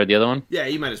since you started the other one? Yeah,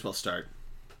 you might as well start.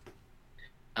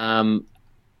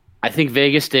 I think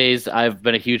Vegas stays. I've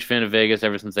been a huge fan of Vegas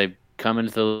ever since they've come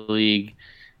into the league.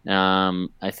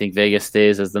 I think Vegas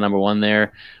stays as the number 1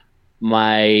 there.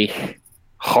 My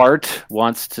heart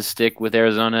wants to stick with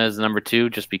Arizona as number 2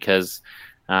 just because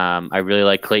I really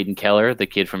like Clayton Keller, the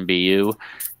kid from BU.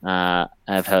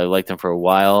 I've liked him for a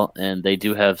while, and they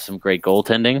do have some great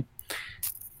goaltending.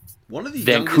 One of the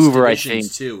Vancouver, youngest I think,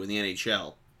 divisions, too, in the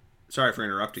NHL. Sorry for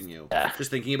interrupting you. Yeah. Just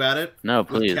thinking about it. No,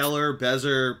 please. With Keller,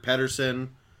 Bezer, Pedersen,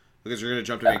 because you're going to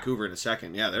jump to Vancouver in a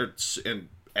second. Yeah, and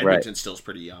Edmonton still's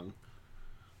pretty young.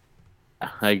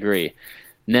 I agree.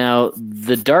 Now,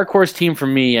 the dark horse team for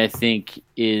me, I think,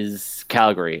 is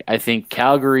Calgary. I think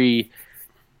Calgary,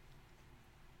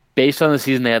 based on the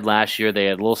season they had last year, they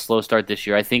had a little slow start this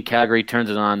year. I think Calgary turns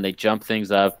it on. They jump things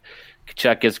up.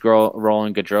 Kachuk gets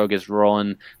rolling. Gaudreau gets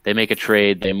rolling. They make a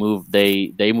trade. They move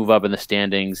up in the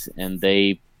standings, and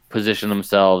they position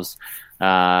themselves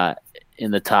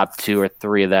in the top 2 or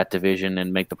 3 of that division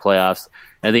and make the playoffs.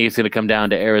 I think it's going to come down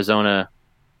to Arizona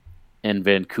and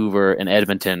Vancouver and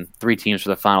Edmonton, 3 teams for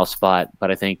the final spot.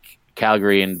 But I think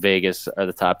Calgary and Vegas are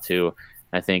the top 2.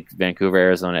 I think Vancouver,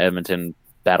 Arizona, Edmonton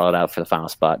battle it out for the final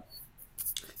spot.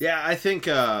 Yeah, I think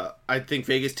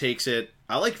Vegas takes it.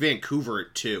 I like Vancouver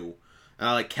at 2. And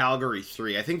I like Calgary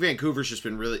 3. I think Vancouver's just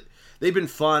been they've been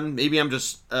fun. Maybe I'm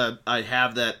just I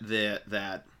have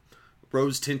that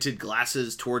rose tinted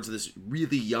glasses towards this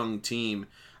really young team.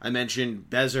 I mentioned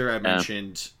Bezer. I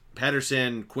mentioned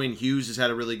Pedersen. Quinn Hughes has had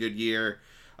a really good year.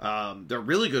 They're a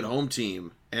really good home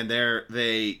team, and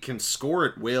they can score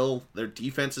at will. Their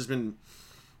defense has been,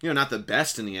 not the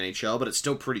best in the NHL, but it's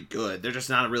still pretty good. They're just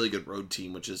not a really good road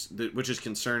team, which is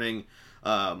concerning.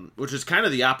 Which is kind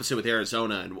of the opposite with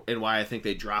Arizona, and why I think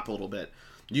they drop a little bit.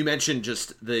 You mentioned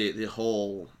just the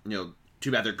whole,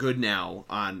 too bad they're good now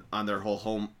on their whole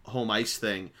home ice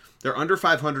thing. They're under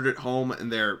 500 at home,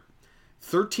 and they're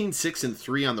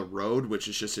 13-6-3 on the road, which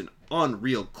is just an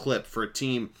unreal clip for a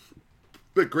team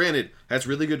that, granted, has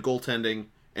really good goaltending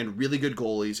and really good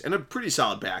goalies and a pretty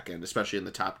solid back end, especially in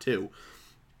the top 2,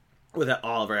 with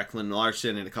Oliver Ekman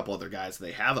Larson and a couple other guys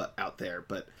they have out there.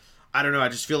 But I don't know. I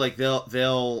just feel like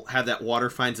they'll have that water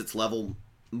finds its level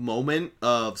moment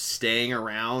of staying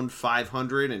around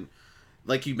 500 and,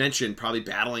 like you mentioned, probably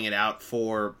battling it out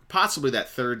for possibly that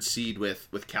 3rd seed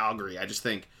with Calgary. I just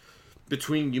think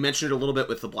you mentioned it a little bit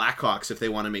with the Blackhawks, if they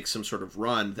want to make some sort of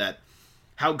run, that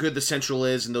how good the Central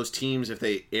is and those teams, if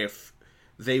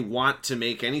they want to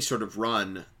make any sort of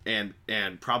run and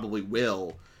probably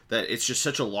will, that it's just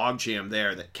such a logjam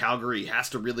there that Calgary has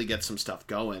to really get some stuff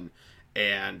going.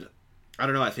 And I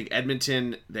don't know. I think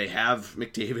Edmonton, they have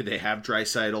McDavid, they have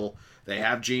Draisaitl, they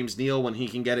have James Neal when he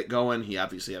can get it going. He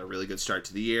obviously had a really good start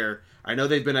to the year. I know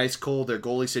they've been ice cold. Their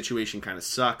goalie situation kind of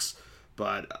sucks.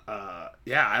 But, I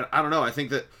don't know. I think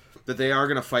that they are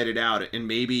going to fight it out and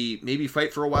maybe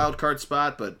fight for a wild card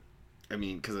spot. But, I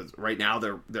mean, because right now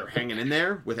they're hanging in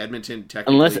there with Edmonton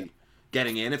technically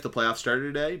getting in if the playoffs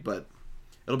started today. But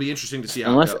it'll be interesting to see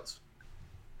how it goes.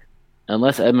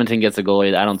 Unless Edmonton gets a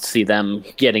goalie, I don't see them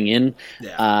getting in.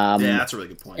 Yeah, that's a really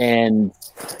good point. And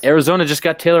Arizona just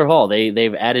got Taylor Hall.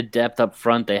 They've added depth up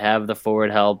front. They have the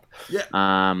forward help. Yeah.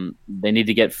 They need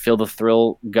to get Phil the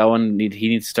Thrill going. He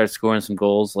needs to start scoring some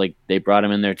goals like they brought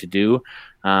him in there to do.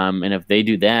 And if they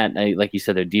do that, like you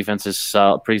said, their defense is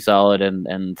pretty solid,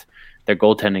 and their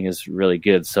goaltending is really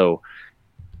good. So,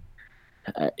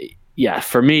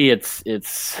 for me,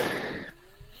 it's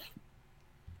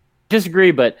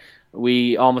disagree, but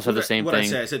we almost have the same thing. What did I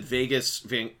say? I said Vegas,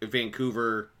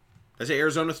 Vancouver. Did I say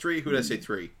Arizona 3? Who did I say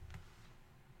 3?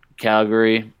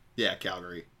 Calgary. Yeah,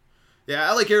 Calgary. Yeah,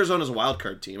 I like Arizona as a wild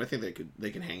card team. I think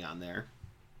they can hang on there.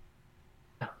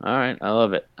 All right, I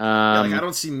love it. I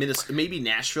don't see Minnesota. Maybe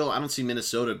Nashville. I don't see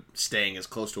Minnesota staying as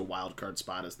close to a wild card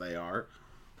spot as they are.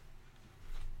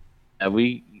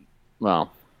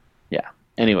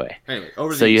 Anyway,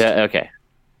 over. So okay.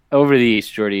 over to the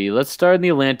East, Jordy. Let's start in the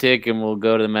Atlantic, and we'll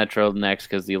go to the Metro next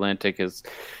because the Atlantic is.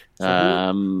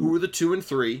 So who are the 2 and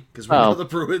 3? Because we know the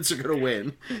Bruins are going to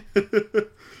win.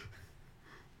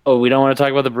 Oh, we don't want to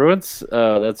talk about the Bruins?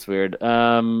 Oh, that's weird.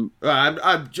 I'm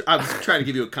trying to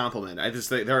give you a compliment. I just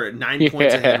think they're at 9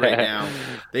 points ahead right now.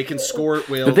 They can score at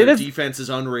will. Their defense is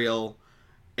unreal.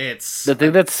 It's the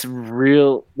thing that's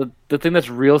real. The thing that's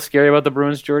real scary about the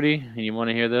Bruins, Jordy. And you want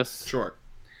to hear this? Sure.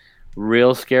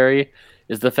 Real scary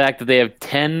is the fact that they have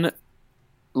 10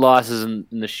 losses in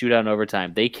the shootout and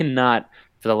overtime. They cannot,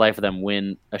 for the life of them,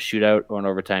 win a shootout or an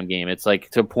overtime game. It's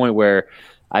like to a point where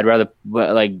I'd rather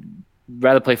play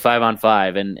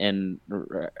 5-on-5 and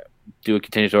do a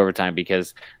continuous overtime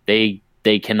because they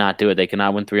cannot do it. They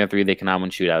cannot win 3-on-3. They cannot win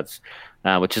shootouts,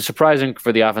 which is surprising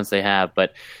for the offense they have.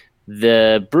 But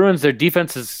the Bruins, their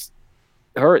defense is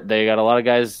hurt. They got a lot of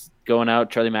guys going out.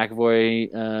 Charlie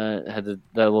McAvoy had that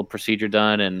little procedure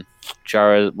done, and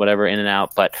Chara, whatever, in and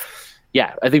out. But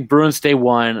yeah, I think Bruins stay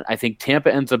 1. I think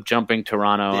Tampa ends up jumping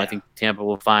Toronto. Yeah. I think Tampa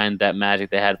will find that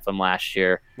magic they had from last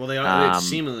year. Well, they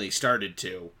seemingly started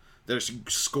to. They're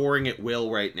scoring at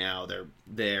will right now.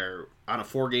 They're on a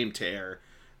 4-game tear.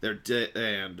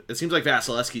 And it seems like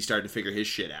Vasilevsky started to figure his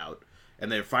shit out,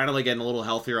 and they're finally getting a little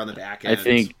healthier on the back end. I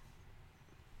think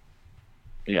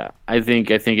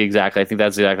exactly. I think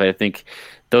that's exactly. I think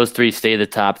those 3 stay the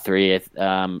top 3.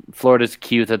 Florida's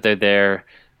cute that they're there.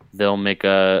 They'll make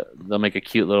a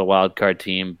cute little wild card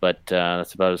team, but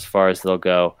that's about as far as they'll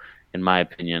go, in my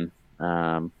opinion.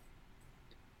 And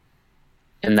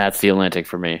that's the Atlantic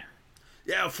for me.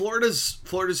 Yeah,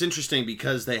 Florida's interesting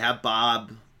because they have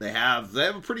Bob. They have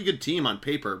a pretty good team on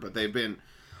paper, but they've been,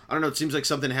 I don't know, it seems like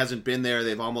something hasn't been there.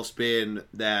 They've almost been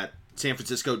that San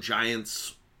Francisco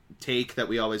Giants take that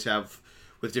we always have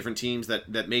with different teams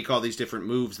that make all these different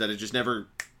moves that it just never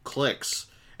clicks.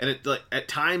 And it at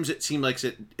times it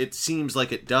seems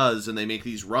like it does, and they make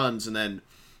these runs, and then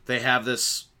they have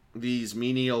these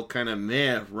menial kind of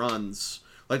meh runs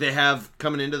like they have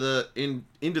coming into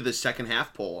the second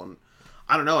half poll. And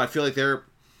I don't know, I feel like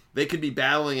they could be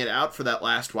battling it out for that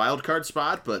last wild card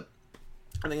spot, but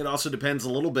I think it also depends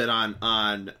a little bit on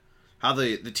how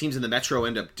the teams in the Metro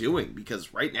end up doing,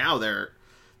 because right now they're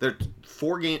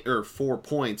 4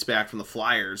 points back from the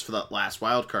Flyers for that last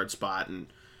wild card spot,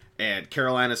 and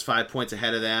Carolina's 5 points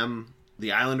ahead of them.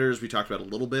 The Islanders, we talked about a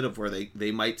little bit of where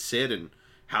they might sit and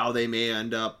how they may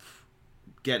end up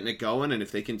getting it going, and if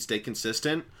they can stay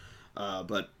consistent.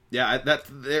 But yeah,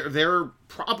 they're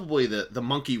probably the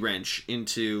monkey wrench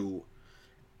into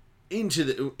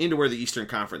where the Eastern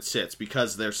Conference sits,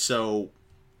 because they're so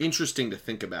interesting to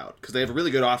think about, because they have a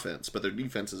really good offense, but their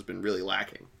defense has been really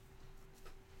lacking.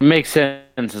 Makes sense.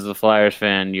 As a Flyers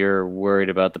fan, you're worried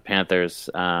about the Panthers.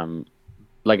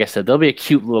 Like I said, they'll be a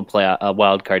cute little a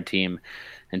wild card team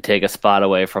and take a spot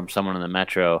away from someone in the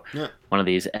Metro. Yeah. One of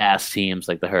these ass teams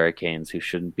like the Hurricanes who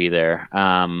shouldn't be there.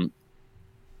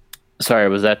 Sorry,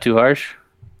 was that too harsh?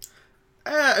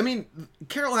 I mean,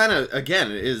 Carolina,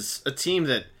 again, is a team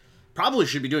that probably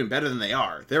should be doing better than they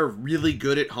are. They're really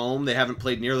good at home. They haven't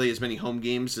played nearly as many home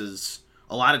games as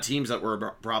a lot of teams that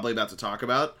we're probably about to talk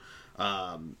about,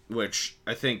 which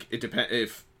I think it depends.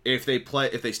 If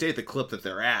they stay at the clip that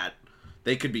they're at,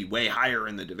 they could be way higher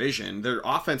in the division. Their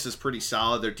offense is pretty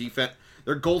solid. Their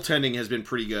goaltending has been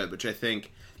pretty good, which I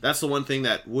think that's the one thing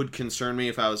that would concern me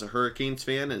if I was a Hurricanes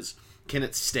fan is, can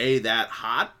it stay that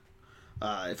hot?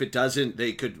 If it doesn't,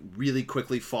 they could really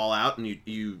quickly fall out, and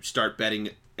you start betting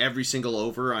every single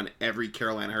over on every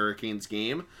Carolina Hurricanes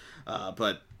game.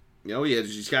 But you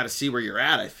just got to see where you're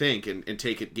at, I think, and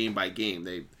take it game by game.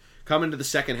 They come into the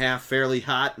second half fairly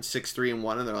hot, and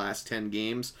 6-3-1 in their last 10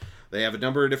 games. They have a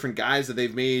number of different guys that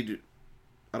they've made,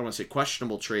 I don't want to say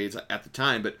questionable trades at the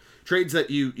time, but trades that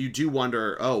you do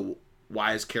wonder,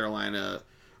 why is Carolina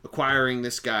acquiring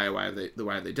this guy? Why have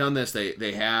they done this?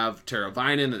 They have Tara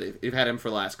Vinen. They've had him for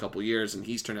the last couple years, and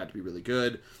he's turned out to be really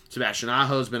good. Sebastian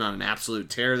Aho's been on an absolute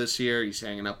tear this year. He's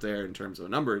hanging up there in terms of a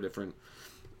number of different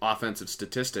offensive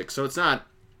statistics. So it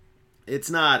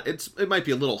might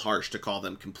be a little harsh to call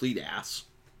them complete ass.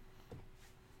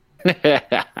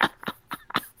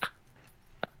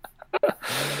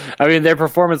 I mean, their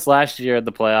performance last year at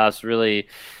the playoffs really,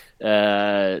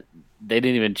 they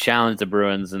didn't even challenge the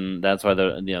Bruins, and that's why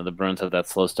the Bruins have that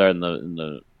slow start in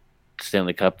the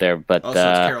Stanley Cup there. But also,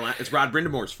 it's Carolina. It's Rod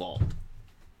Brindamore's fault.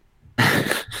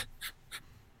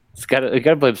 It's got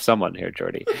to blame someone here,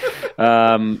 Jordy.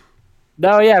 No,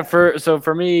 yeah.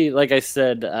 For me, like I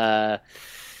said,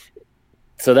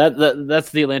 so that's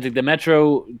the Atlantic. The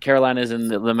Metro, Carolina's in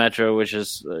the Metro, which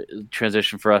is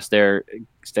transition for us there.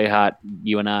 Stay hot,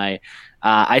 you and I.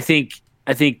 I think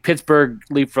I think Pittsburgh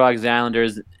leapfrogs the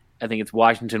Islanders. I think it's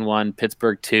Washington 1,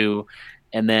 Pittsburgh 2,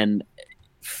 and then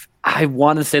I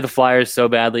want to say the Flyers so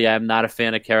badly. I'm not a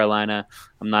fan of Carolina.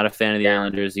 I'm not a fan of the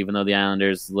Islanders, even though the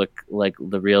Islanders look like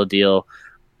the real deal.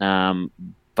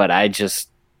 But I just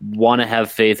want to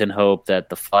have faith and hope that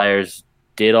the Flyers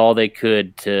did all they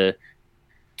could to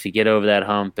get over that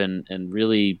hump and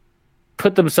really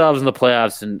put themselves in the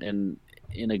playoffs and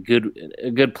in a good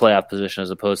playoff position,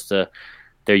 as opposed to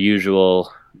their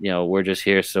usual, we're just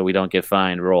here so we don't get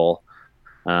fined role.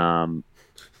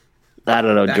 I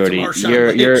don't know, Back Jordy.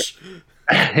 You're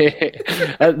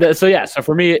so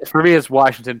for me it's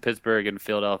Washington, Pittsburgh, and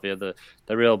Philadelphia, the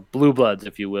real blue bloods,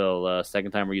 if you will.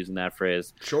 Second time we're using that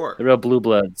phrase. Sure. The real blue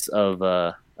bloods of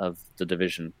the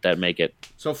division that make it.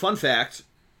 So, fun fact: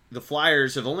 the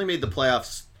Flyers have only made the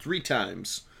playoffs 3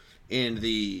 times in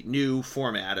the new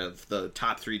format of the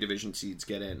top 3 division seeds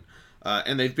get in.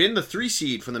 And they've been the 3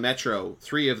 seed from the Metro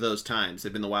 3 of those times.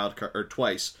 They've been the wild card, or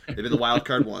twice. They've been the wild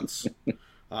card once.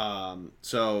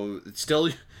 So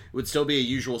it would still be a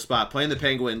usual spot. Playing the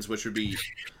Penguins, which would be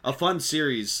a fun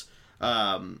series.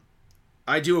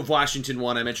 I do have Washington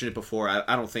 1. I mentioned it before.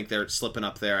 I don't think they're slipping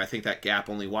up there. I think that gap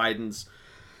only widens.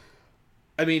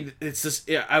 I mean, it's just,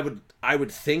 yeah, I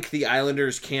would think the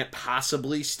Islanders can't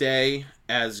possibly stay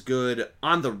as good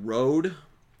on the road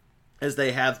as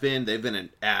they have been. They've been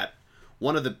at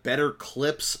one of the better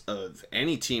clips of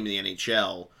any team in the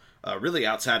NHL, really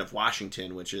outside of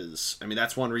Washington, which is, I mean,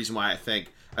 that's one reason why I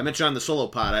think, I mentioned on the solo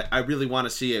pod, I really want to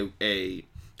see a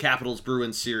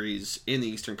Capitals-Bruins series in the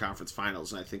Eastern Conference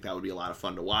Finals, and I think that would be a lot of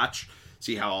fun to watch,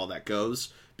 see how all that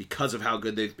goes, because of how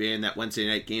good they've been. That Wednesday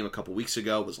night game a couple weeks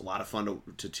ago was a lot of fun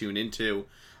to tune into.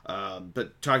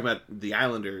 But talking about the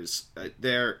Islanders,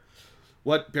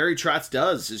 what Barry Trotz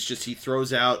does is just he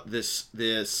throws out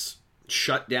this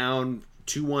shutdown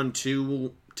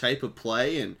 2-1-2 type of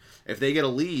play, and if they get a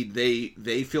lead,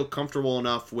 they feel comfortable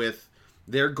enough with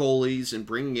their goalies, and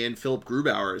bringing in Philip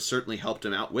Grubauer has certainly helped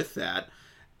him out with that.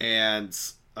 And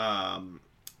they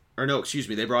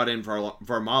brought in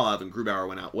Varlamov, and Grubauer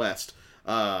went out west.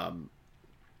 But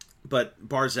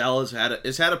Barzal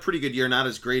has had a pretty good year, not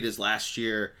as great as last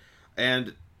year,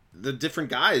 and the different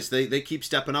guys they keep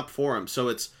stepping up for him.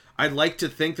 So I'd like to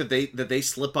think that they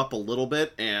slip up a little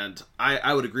bit, and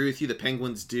I would agree with you. The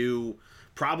Penguins do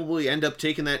probably end up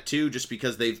taking that too, just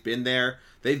because they've been there.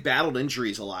 They've battled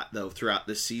injuries a lot though throughout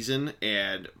this season,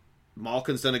 and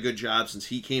Malkin's done a good job since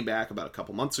he came back about a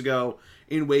couple months ago.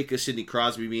 In wake of Sidney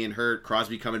Crosby being hurt,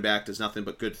 Crosby coming back does nothing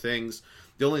but good things.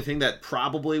 The only thing that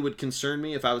probably would concern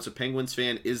me if I was a Penguins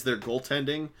fan is their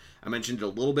goaltending. I mentioned it a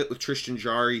little bit with Tristan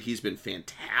Jarry. He's been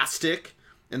fantastic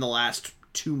in the last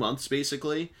 2 months,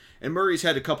 basically. And Murray's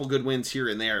had a couple good wins here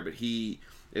and there, but if you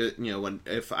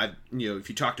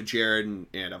talk to Jared,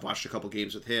 and I've watched a couple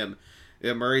games with him,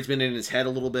 Murray's been in his head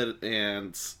a little bit,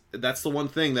 and that's the one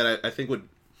thing that I think would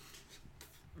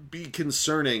be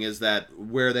concerning, is that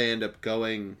where they end up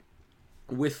going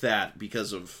with that,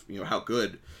 because of how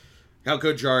good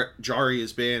Jarry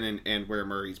has been and where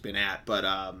Murray's been at. But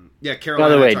Carolina. By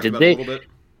the way, a little bit.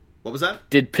 What was that?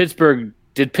 Did Pittsburgh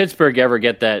ever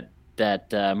get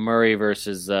that Murray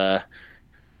versus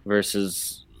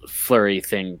Fleury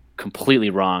thing completely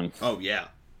wrong? Oh yeah.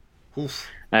 Oof.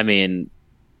 I mean,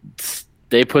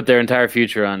 they put their entire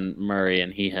future on Murray,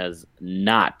 and he has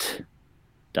not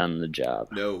done the job.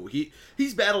 No,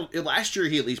 he's battled last year.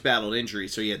 He at least battled injury,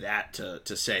 so he had that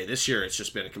to say. This year, it's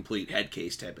just been a complete head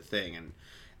case type of thing,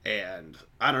 and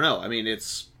I don't know. I mean,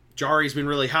 Jarry's been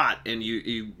really hot, and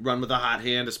you run with a hot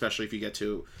hand, especially if you get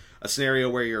to a scenario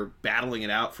where you're battling it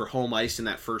out for home ice in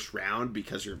that first round,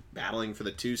 because you're battling for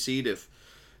the 2 seed. If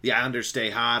the Islanders stay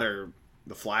hot, or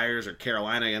the Flyers or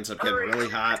Carolina ends up getting really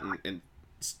hot and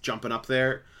jumping up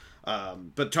there.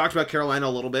 But talked about Carolina a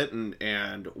little bit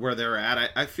and where they're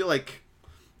at. I feel like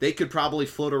they could probably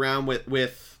float around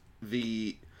with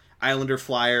the Islander,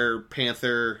 Flyer,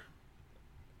 Panther,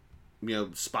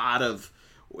 spot of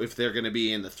if they're going to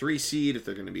be in the 3 seed, if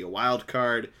they're going to be a wild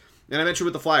card. And I mentioned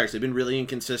with the Flyers, they've been really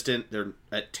inconsistent. They're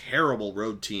a terrible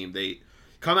road team. They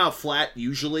come out flat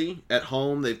usually at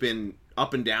home. They've been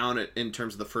up and down in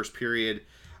terms of the first period.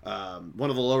 One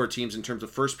of the lower teams in terms of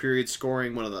first period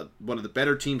scoring, one of the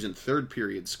better teams in third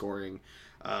period scoring.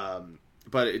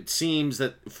 But it seems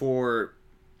that for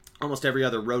almost every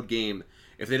other road game,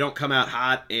 if they don't come out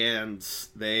hot and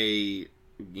they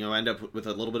end up with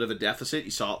a little bit of a deficit,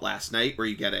 you saw it last night where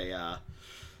you get a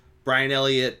Brian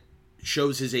Elliott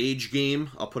shows his age game,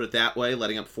 I'll put it that way,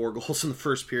 letting up 4 goals in the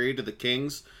first period to the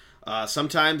Kings.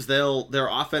 Sometimes their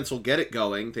offense will get it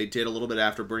going. They did a little bit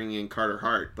after bringing in Carter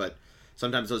Hart, but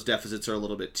sometimes those deficits are a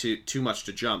little bit too much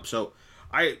to jump. So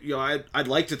I'd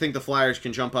like to think the Flyers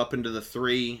can jump up into the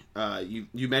 3.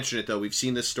 You mentioned it though. We've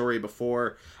seen this story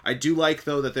before. I do like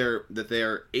though that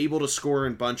they're able to score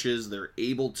in bunches. They're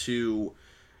able to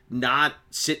not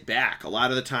sit back. A lot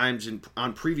of the times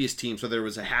on previous teams, whether it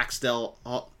was a Hackstall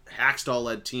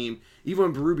led team, even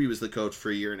when Berube was the coach for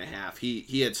a year and a half,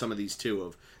 he had some of these too.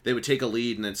 Of they would take a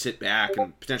lead and then sit back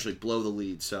and potentially blow the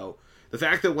lead. So the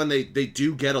fact that when they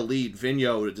do get a lead,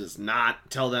 Vigneault does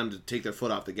not tell them to take their foot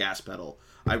off the gas pedal.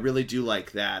 I really do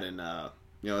like that, and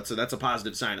that's a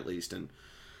positive sign at least. And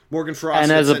Morgan Frost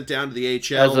gets sent down to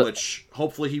the AHL, which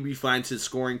hopefully he refines his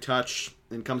scoring touch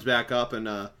and comes back up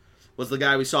and was the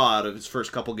guy we saw out of his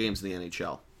first couple games in the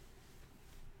NHL.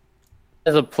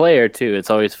 As a player too,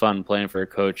 it's always fun playing for a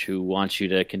coach who wants you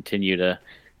to continue to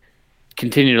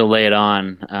lay it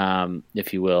on,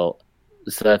 if you will.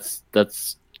 So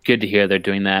that's good to hear they're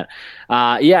doing that.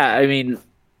 I mean,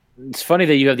 it's funny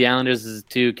that you have the Islanders as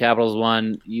 2, Capitals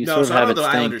 1. You sort of have it staying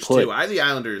Islanders put. 2. I have the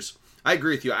Islanders. I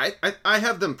agree with you. I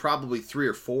have them probably 3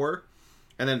 or 4,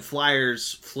 and then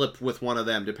Flyers flip with one of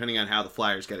them depending on how the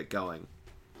Flyers get it going.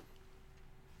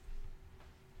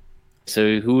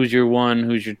 So who's your 1?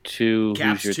 Who's your 2?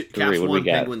 Caps, who's your 3? Caps what 1, do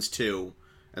we got? Penguins 2,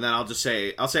 and then I'll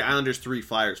say Islanders 3,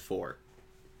 Flyers 4.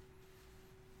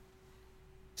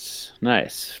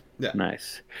 Nice. Yeah.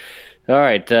 Nice. All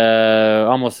right.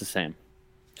 Almost the same.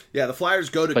 Yeah, the Flyers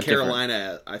go to But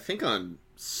Carolina, I think, on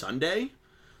Sunday.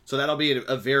 So that'll be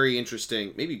a very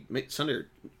interesting, maybe Sunday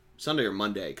or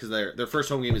Monday, because their first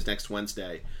home game is next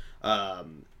Wednesday.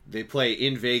 They play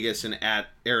in Vegas and at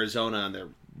Arizona on their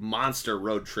monster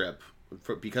road trip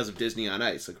because of Disney on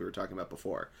Ice, like we were talking about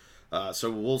before. So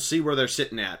we'll see where they're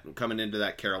sitting at coming into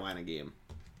that Carolina game.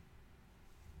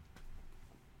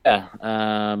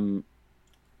 Yeah.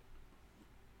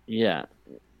 Yeah.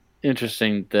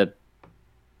 Interesting that,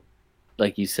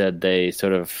 like you said, they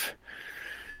sort of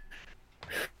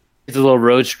it's a little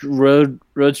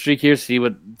road streak here. See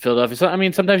what Philadelphia. So I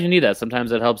mean, sometimes you need that.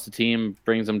 Sometimes it helps the team,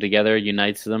 brings them together,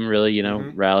 unites them. Really,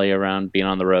 rally around being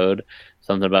on the road.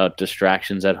 Something about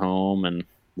distractions at home and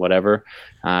whatever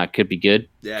could be good.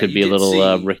 Yeah, could be a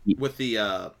little Ricky. With the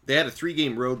they had a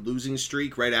 3-game road losing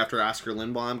streak right after Oscar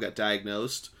Lindblom got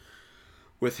diagnosed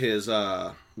with his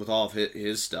with all of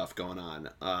his stuff going on.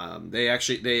 They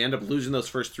end up losing those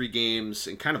first 3 games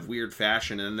in kind of weird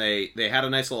fashion, and they had a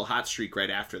nice little hot streak right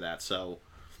after that. So,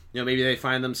 maybe they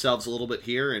find themselves a little bit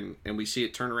here, and we see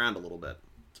it turn around a little bit.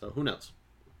 So who knows?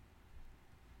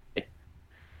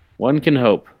 One can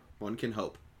hope. One can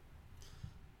hope.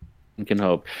 One can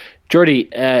hope. Jordy,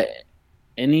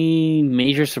 any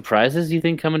major surprises you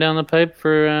think coming down the pipe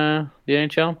for the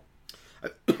NHL?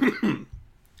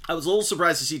 I was a little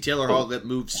surprised to see Taylor Hall get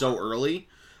moved so early.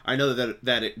 I know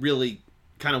that it really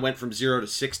kind of went from 0 to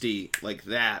 60 like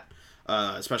that,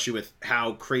 especially with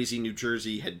how crazy New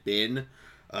Jersey had been.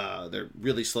 They're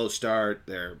really slow start.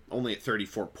 They're only at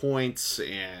 34 points,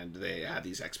 and they had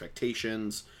these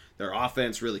expectations. Their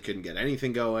offense really couldn't get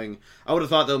anything going. I would have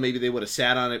thought, though, maybe they would have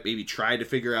sat on it, maybe tried to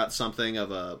figure out something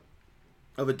of a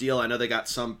deal. I know they got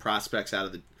some prospects out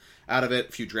of it,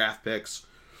 a few draft picks.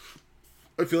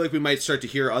 I feel like we might start to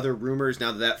hear other rumors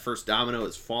now that first domino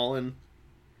has fallen.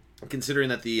 Considering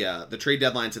that the trade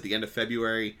deadline's at the end of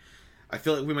February, I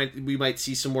feel like we might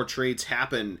see some more trades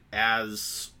happen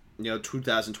as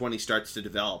 2020 starts to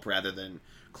develop, rather than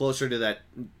closer to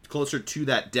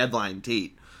that deadline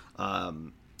date.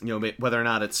 Whether or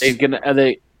not it's are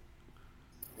they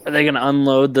gonna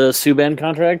unload the Subban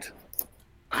contract?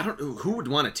 I don't know who would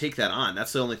want to take that on.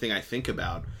 That's the only thing I think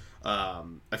about.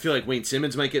 I feel like Wayne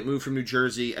Simmons might get moved from New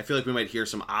Jersey. I feel like we might hear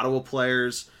some Ottawa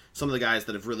players, some of the guys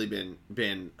that have really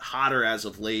been hotter as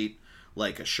of late,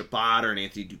 like a Shabbat or an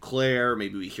Anthony Duclair.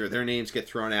 Maybe we hear their names get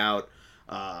thrown out.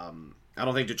 I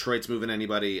don't think Detroit's moving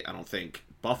anybody. I don't think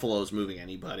Buffalo's moving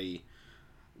anybody.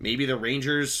 Maybe the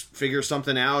Rangers figure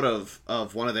something out of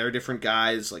one of their different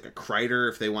guys, like a Kreider,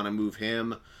 if they want to move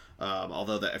him.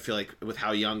 Although I feel like with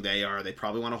how young they are, they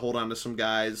probably want to hold on to some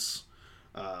guys.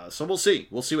 So we'll see.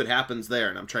 We'll see what happens there.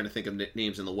 And I'm trying to think of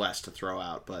names in the West to throw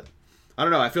out, but I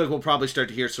don't know. I feel like we'll probably start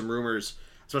to hear some rumors,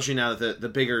 especially now that the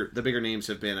bigger names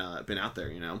have been out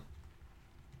there.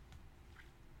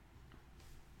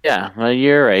 Yeah, well,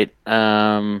 you're right.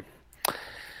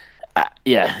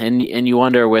 Yeah, and you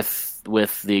wonder with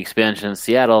the expansion in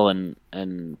Seattle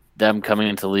and them coming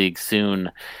into the league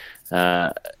soon,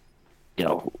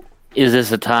 is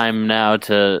this a time now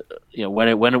to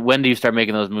when do you start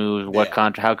making those moves?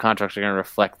 How contracts are going to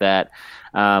reflect that?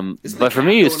 But for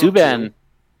me, Subban,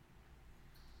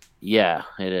 yeah,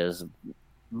 it is.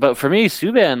 but for me,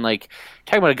 Subban, like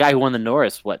talking about a guy who won the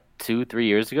Norris, what 2-3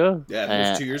 years ago? Yeah, it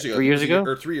was 2 years ago. 3 years ago,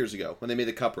 or 3 years ago when they made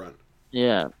the Cup run.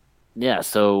 Yeah, yeah.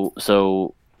 So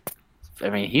I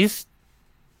mean, he's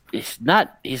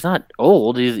not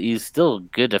old. He's still a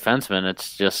good defenseman.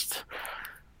 It's just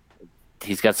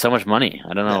he's got so much money.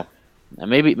 I don't know. And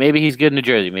maybe he's good in New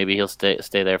Jersey. Maybe he'll stay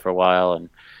there for a while and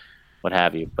what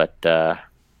have you. But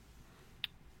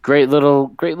great little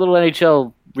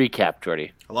NHL recap,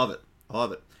 Jordy. I love it.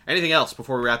 Anything else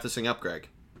before we wrap this thing up, Greg?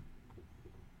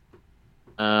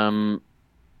 I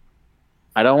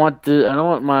don't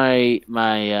want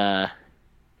my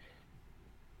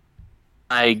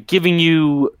I giving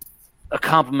you a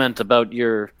compliment about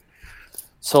your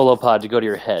solo pod to go to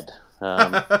your head.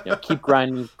 Keep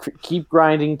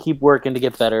grinding, keep working to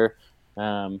get better.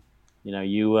 You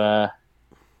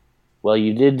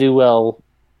did do well.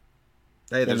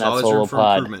 Hey, there's always room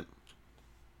for improvement.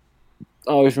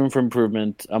 Always room for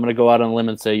improvement. I'm gonna go out on a limb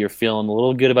and say you're feeling a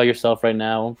little good about yourself right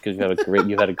now because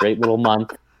you've had a great little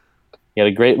month. You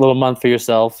had a great little month for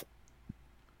yourself.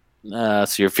 So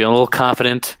you're feeling a little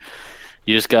confident.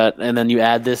 You just and then you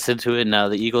add this into it. Now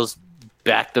the Eagles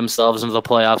backed themselves into the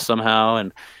playoffs somehow,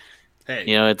 and hey,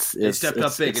 it's stepped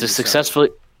up big.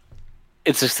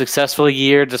 It's a successful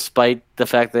year despite the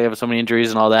fact they have so many injuries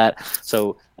and all that.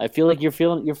 So I feel like you're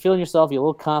feeling yourself. You're a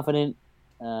little confident.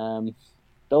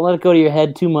 Don't let it go to your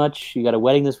head too much. You got a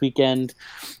wedding this weekend.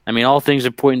 I mean, all things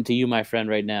are pointing to you, my friend,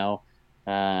 right now.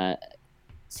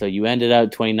 So you ended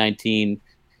out 2019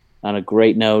 on a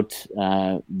great note.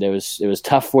 It was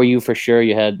tough for you for sure.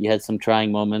 You had some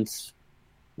trying moments,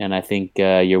 and I think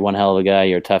you're one hell of a guy.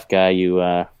 You're a tough guy. You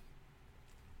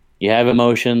have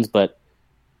emotions, but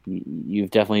you've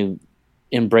definitely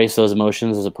embraced those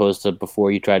emotions as opposed to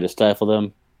before you tried to stifle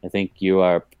them. I think you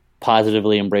are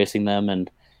positively embracing them,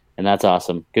 and that's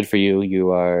awesome. Good for you.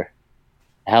 You are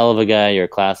a hell of a guy. You're a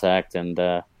class act,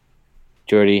 and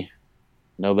Jordy,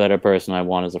 no better person I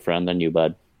want as a friend than you,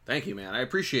 bud. Thank you, man. I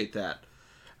appreciate that.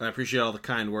 And I appreciate all the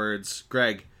kind words.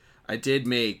 Greg, I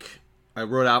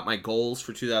wrote out my goals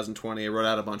for 2020. I wrote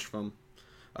out a bunch of them.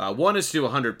 One is to do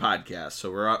 100 podcasts,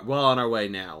 so we're well on our way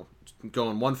now.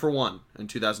 Going 1 for 1 in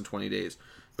 2020 days.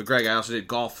 But Greg, I also did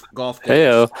golf goals.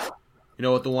 Heyo. You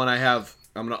know what the one I have?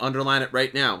 I'm going to underline it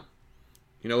right now.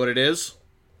 You know what it is?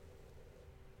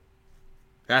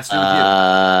 It has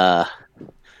to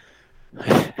do with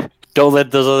you. Don't let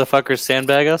those other fuckers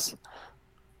sandbag us?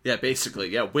 Yeah, basically.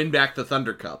 Yeah, win back the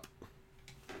Thunder Cup.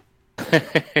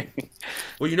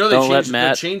 Well, you know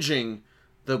they're changing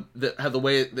the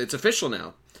way it's official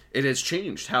now. It has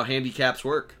changed how handicaps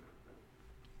work.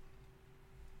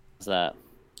 What's that?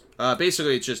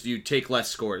 Basically, it's just you take less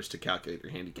scores to calculate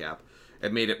your handicap.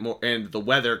 It made it more, and the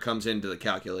weather comes into the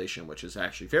calculation, which is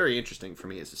actually very interesting for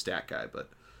me as a stat guy.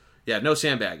 But yeah, no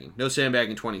sandbagging. No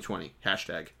sandbagging 2020.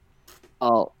 Hashtag.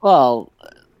 Oh, well,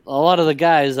 a lot of the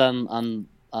guys on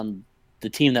the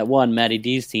team that won, Matty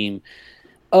D's team,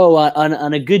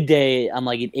 on a good day, I'm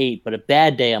like an 8, but a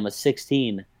bad day, I'm a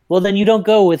 16. Well, then you don't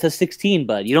go with a 16,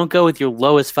 bud. You don't go with your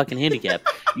lowest fucking handicap.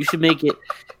 You should make it...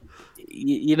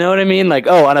 You know what I mean? Like,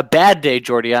 on a bad day,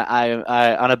 Jordy,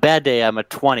 on a bad day, I'm a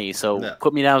 20, so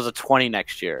put me down as a 20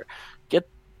 next year.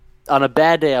 On a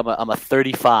bad day, I'm a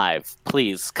 35.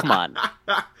 Please, come on.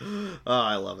 Oh,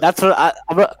 I love it. That's what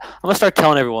I'm gonna start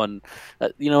telling everyone.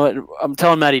 You know what? I'm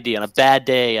telling Matty D. On a bad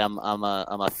day, I'm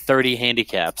a 30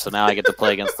 handicap. So now I get to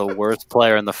play against the worst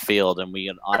player in the field, and we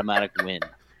get an automatic win.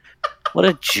 What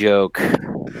a joke!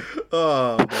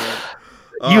 Oh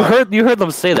man. You heard them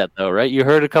say that though, right? You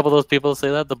heard a couple of those people say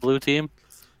that, the blue team.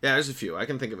 Yeah, there's a few. I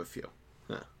can think of a few.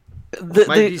 Yeah.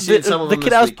 The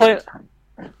kid I was playing.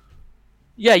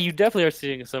 Yeah, you definitely are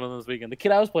seeing some of them this weekend. The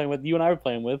kid I was playing with, you and I were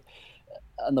playing with,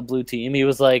 on the blue team, he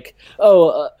was like,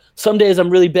 some days I'm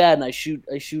really bad and I shoot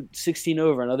 16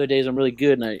 over, and other days I'm really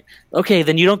good. And okay,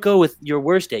 then you don't go with your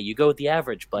worst day. You go with the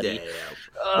average, buddy. Yeah.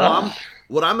 Well,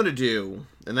 what I'm gonna do,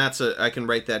 and I can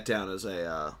write that down as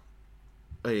a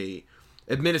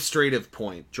administrative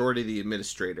point. Jordy, the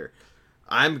administrator.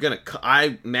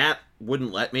 Matt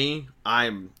wouldn't let me.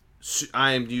 I'm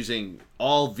using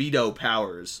all veto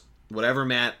powers, whatever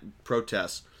Matt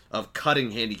protests, of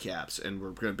cutting handicaps, and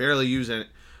we're going to barely use it.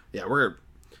 Yeah,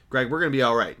 Greg, we're going to be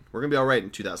all right. We're going to be all right in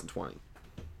 2020.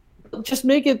 Just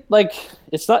make it like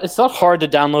it's not hard to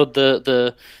download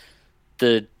the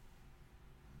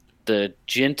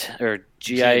GINT or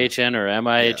GIHN or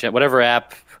MIHN, whatever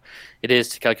app it is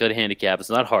to calculate a handicap. It's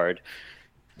not hard.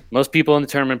 Most people in the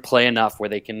tournament play enough where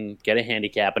they can get a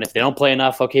handicap, and if they don't play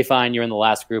enough, okay, fine, you're in the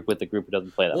last group with the group who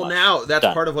doesn't play that much. Well, now that's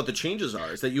part of what the changes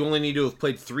are, is that you only need to have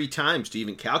played 3 times to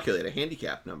even calculate a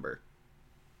handicap number.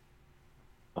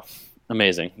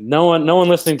 Amazing. No one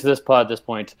listening to this pod at this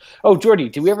point. Oh, Jordy,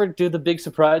 did we ever do the big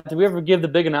surprise? Did we ever give the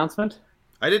big announcement?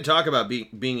 I did talk about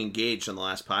being engaged on the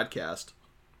last podcast.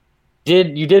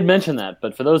 You did mention that,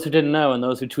 but for those who didn't know and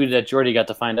those who tweeted at Jordy got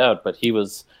to find out, but he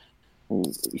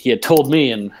had told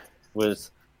me and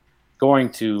was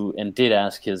going to and did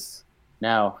ask his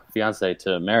now fiance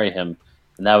to marry him,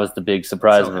 and that was the big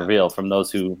surprise and reveal from those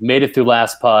who made it through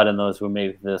last pod and those who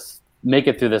make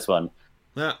it through this one.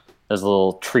 Yeah. There's a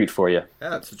little treat for you.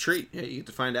 Yeah, it's a treat. Yeah, you get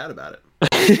to find out about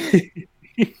it.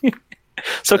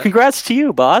 So congrats to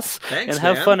you, boss. Thanks, and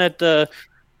have man.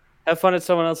 Have fun at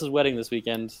someone else's wedding this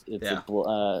weekend. It's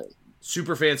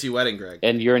super fancy wedding, Greg.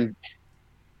 And you're in.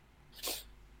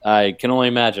 I can only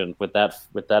imagine with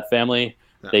that family,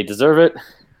 they deserve it.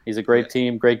 He's a great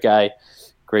team, great guy,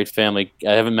 great family.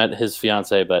 I haven't met his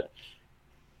fiance, but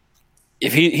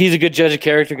if he's a good judge of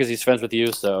character because he's friends with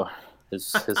you, so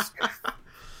his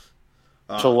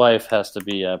wife has to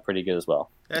be pretty good as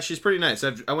well. Yeah, she's pretty nice.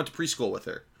 I went to preschool with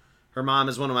her. Her mom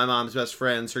is one of my mom's best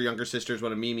friends. Her younger sister is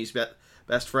one of Mimi's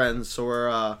best friends. So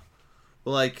we're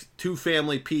like two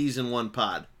family peas in one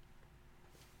pod.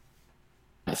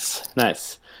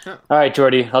 Nice. Yeah. All right,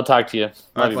 Jordy. I'll talk to you.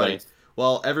 Love you, buddy.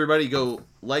 Well, everybody go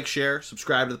like, share,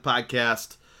 subscribe to the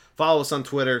podcast. Follow us on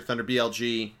Twitter,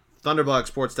 ThunderBLG,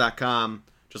 ThunderblogSports.com,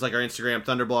 just like our Instagram,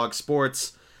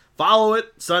 ThunderblogSports. Follow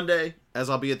it Sunday, as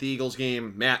I'll be at the Eagles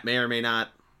game. Matt may or may not.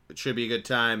 It should be a good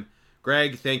time.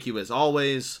 Greg, thank you as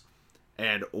always.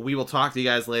 And we will talk to you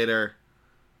guys later.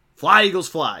 Fly, Eagles,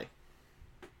 fly.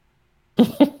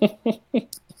 Not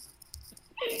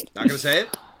going to say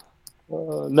it?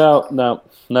 No. All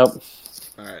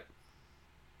right.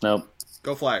 Nope.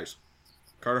 Go Flyers.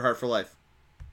 Carter Hart for life.